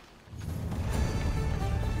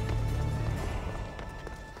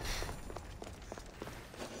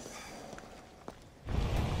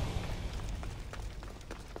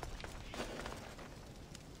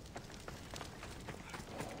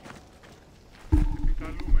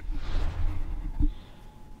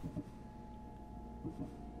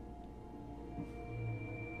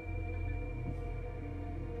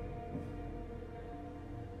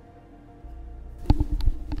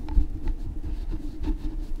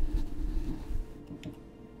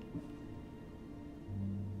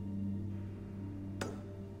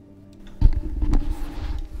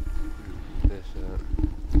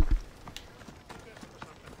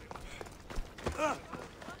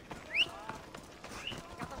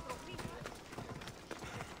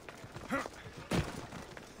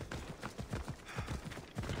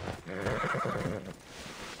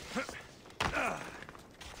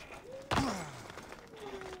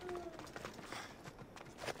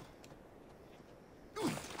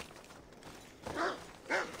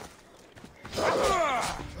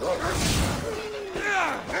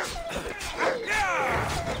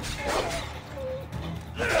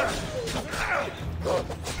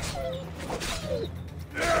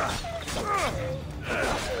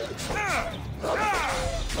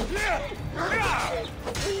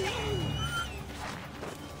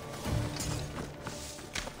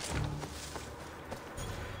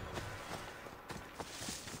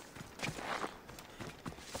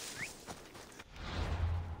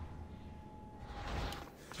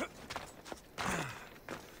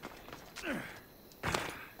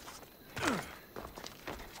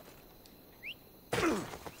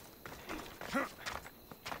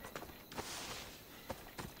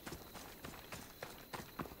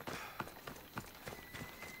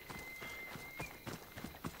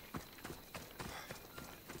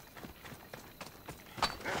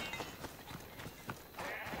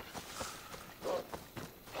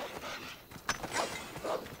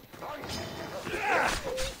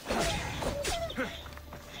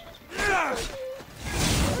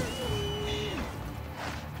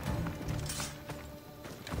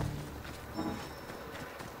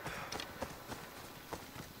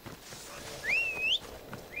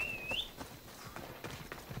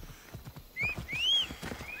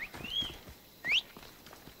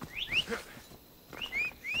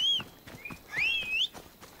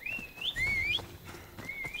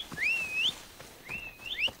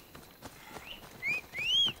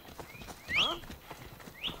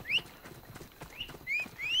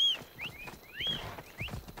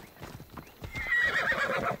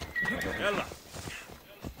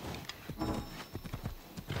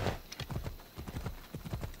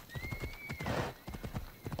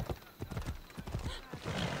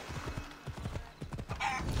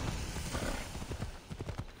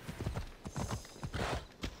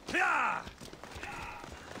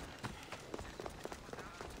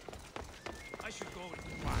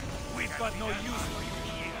 got no use for you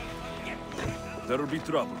here. There'll be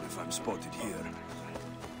trouble if I'm spotted here.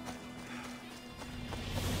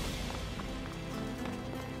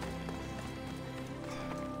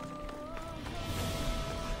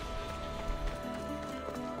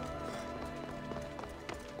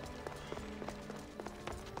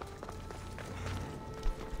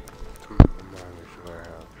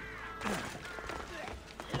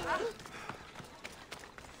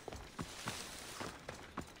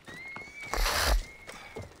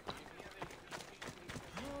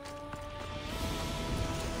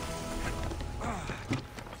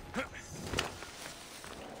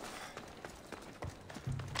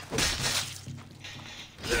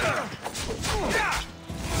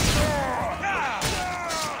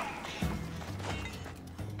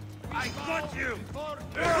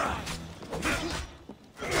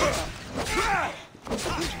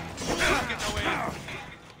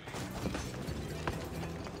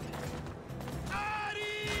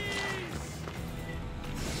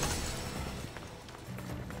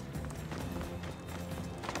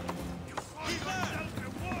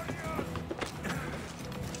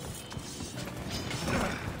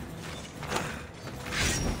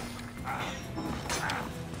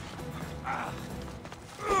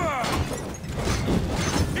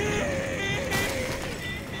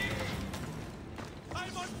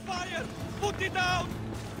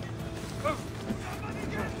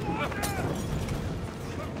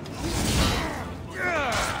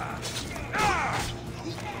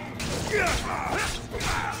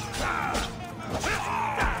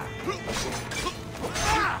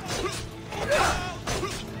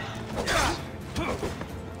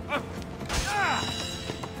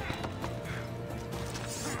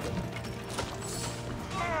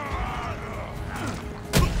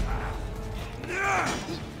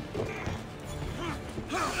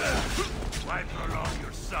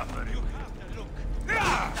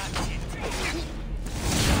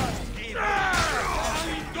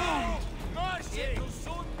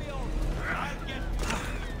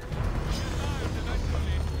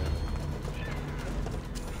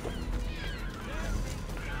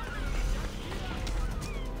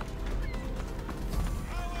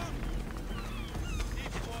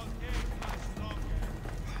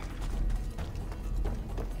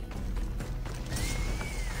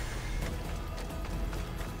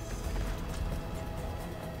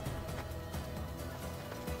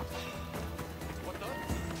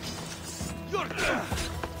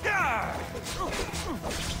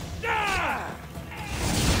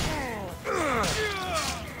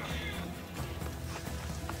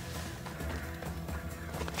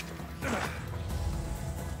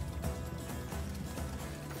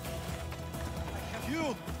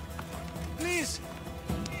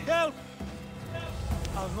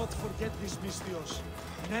 Forget this, Mistios.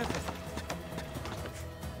 Never.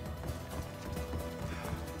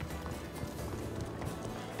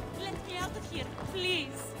 Let me out of here,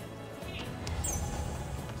 please.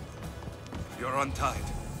 You're untied.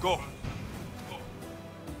 Go.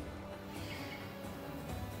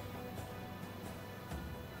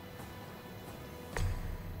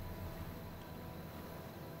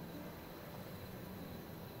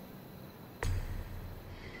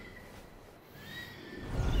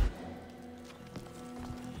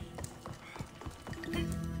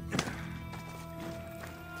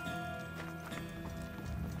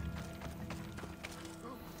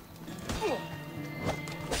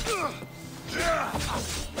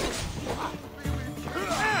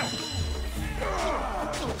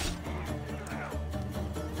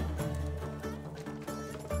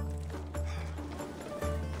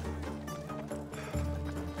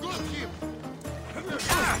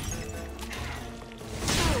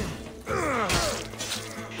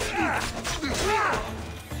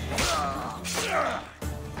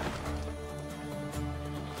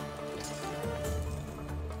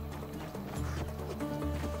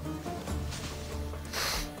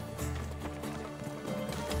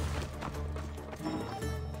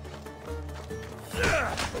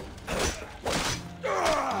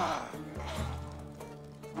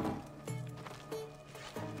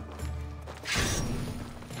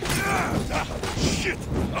 Shit!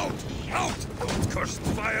 Out! Out! Don't cursed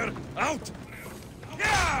fire! Out!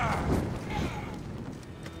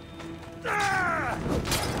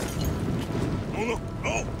 No, no,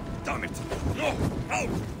 no! Damn it! No! Out!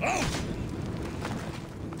 Out!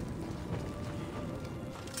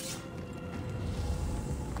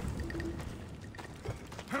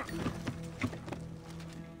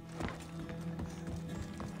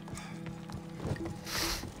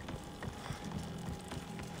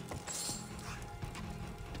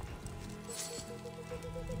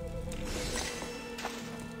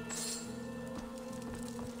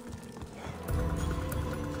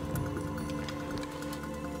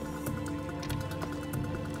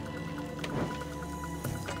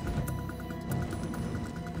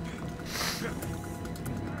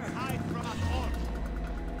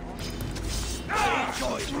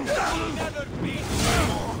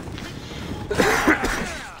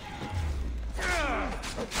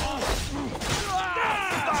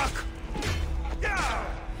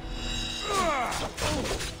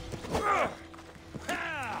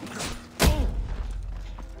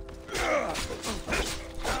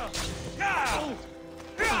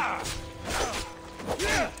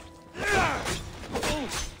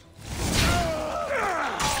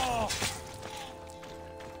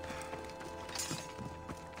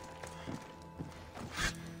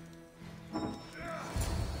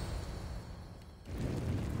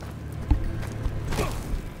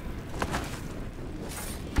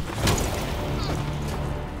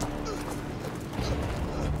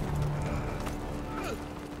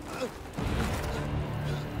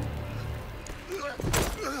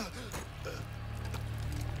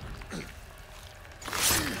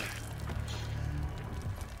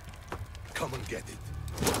 Come and get it.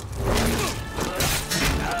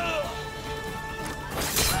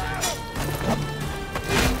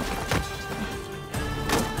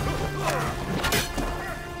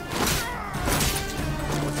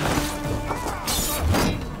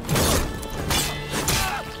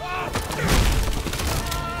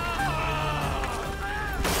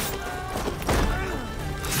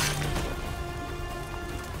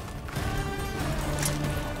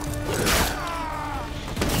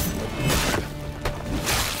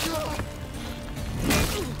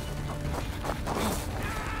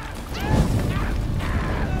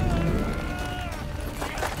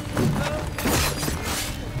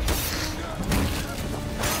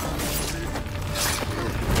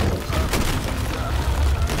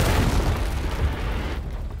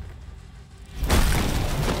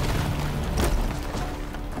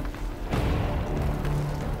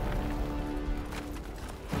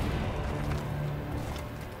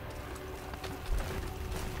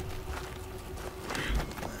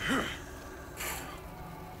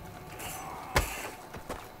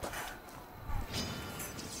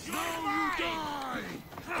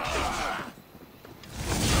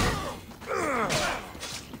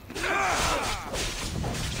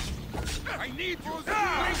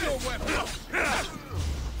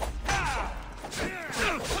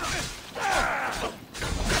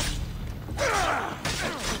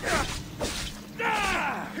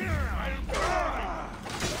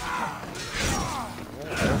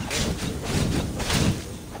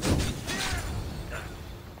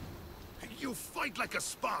 Like a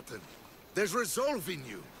Spartan. There's resolve in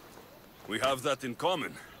you. We have that in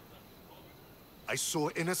common. I saw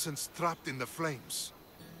innocents trapped in the flames.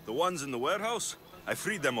 The ones in the warehouse? I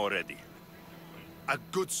freed them already. A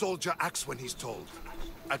good soldier acts when he's told.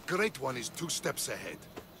 A great one is 2 steps ahead.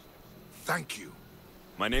 Thank you.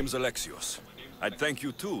 My name's Alexios. I'd thank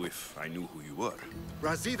you too if I knew who you were.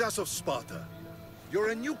 Brasidas of Sparta. You're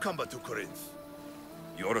a newcomer to Corinth.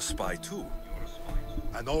 You're a spy too.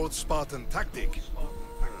 An old Spartan tactic.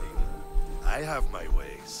 I have my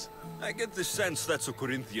ways. I get the sense that's a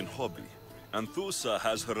Corinthian hobby. Anthusa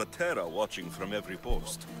has her Atera watching from every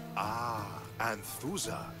post. Ah,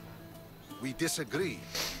 Anthusa. We disagree,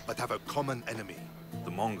 but have a common enemy.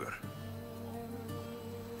 The Monger.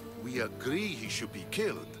 We agree he should be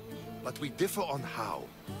killed, but we differ on how.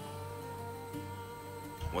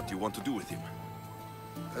 What do you want to do with him?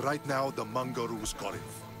 Right now, the Monger rules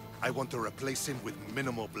Corinth. I want to replace him with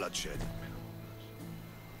minimal bloodshed.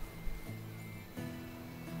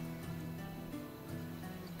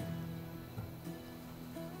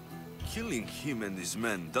 Killing him and his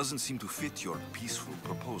men doesn't seem to fit your peaceful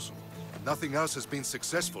proposal. Nothing else has been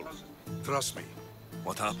successful. Trust me.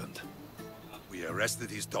 What happened? We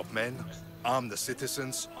arrested his top men, armed the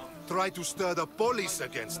citizens, tried to stir the police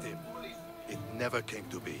against him. It never came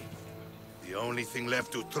to be. The only thing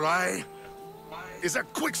left to try is a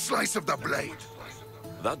quick slice of the blade.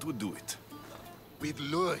 That would do it. We'd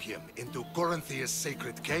lure him into Corinthia's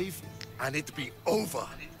sacred cave, and it'd be over.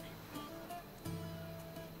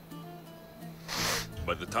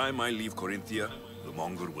 By the time I leave Corinthia, the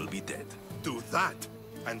Monger will be dead. Do that,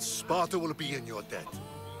 and Sparta will be in your debt.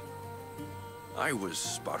 I was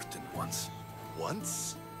Spartan once.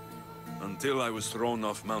 Once? Until I was thrown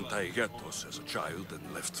off Mount Taygetos as a child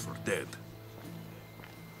and left for dead.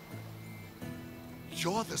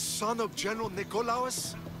 You're the son of General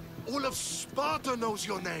Nikolaos? All of Sparta knows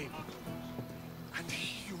your name. And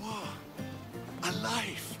here you are,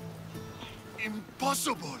 alive.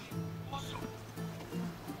 Impossible.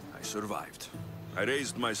 I survived. I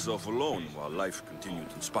raised myself alone while life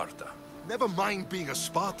continued in Sparta. Never mind being a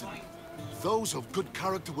Spartan. Those of good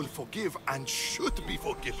character will forgive and should be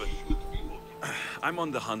forgiven. I'm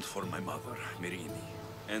on the hunt for my mother, Merini.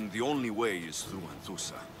 And the only way is through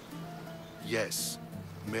Anthusa. Yes,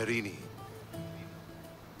 Merini.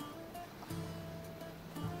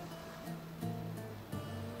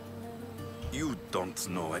 You don't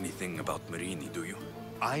know anything about Merini, do you?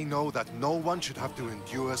 I know that no one should have to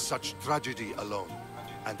endure such tragedy alone.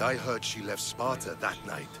 And I heard she left Sparta that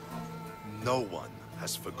night. No one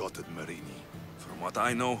has forgotten Merini. From what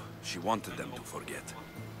I know, she wanted them to forget.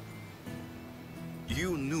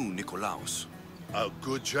 You knew Nikolaos. A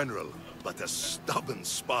good general, but a stubborn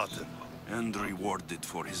Spartan. And rewarded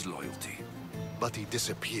for his loyalty. But he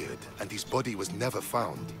disappeared, and his body was never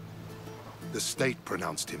found. The state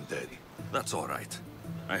pronounced him dead. That's all right.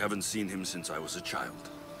 I haven't seen him since I was a child.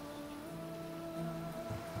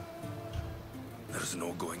 There's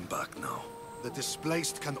no going back now. The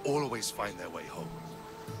displaced can always find their way home.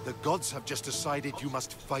 The gods have just decided you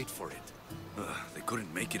must fight for it. They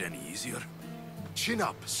couldn't make it any easier? Chin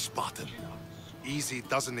up, Spartan. Easy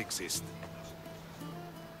doesn't exist.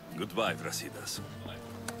 Goodbye, Brasidas.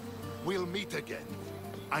 We'll meet again.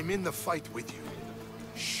 I'm in the fight with you.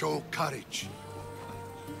 Show courage.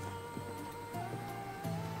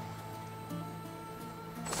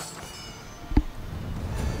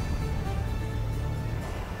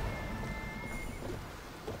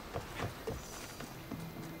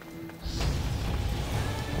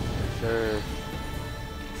 Sure.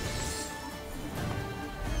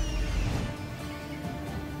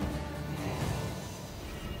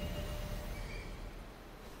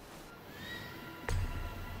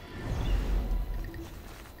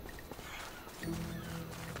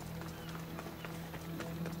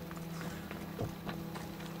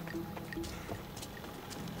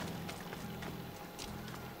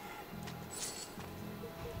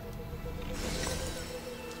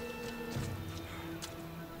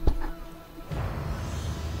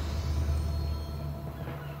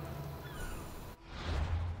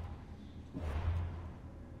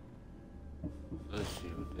 Let's see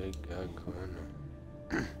what they got going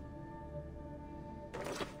on.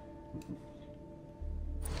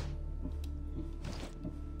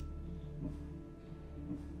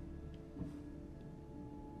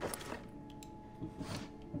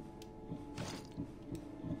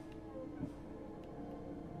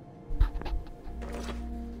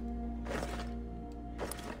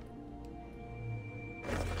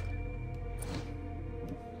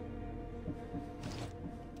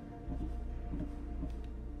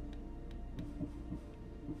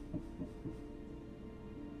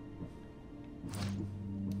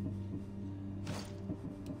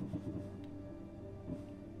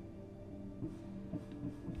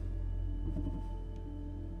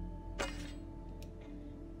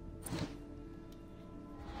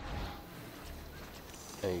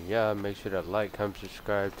 Hey, y'all make sure to like, comment,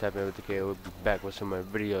 subscribe, tap in with the K. We'll be back with some more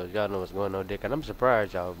videos. Y'all know what's going on, Dick. And I'm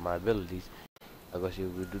surprised y'all with my abilities. I'll go see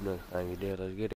what we do next time. You did. Let's get it.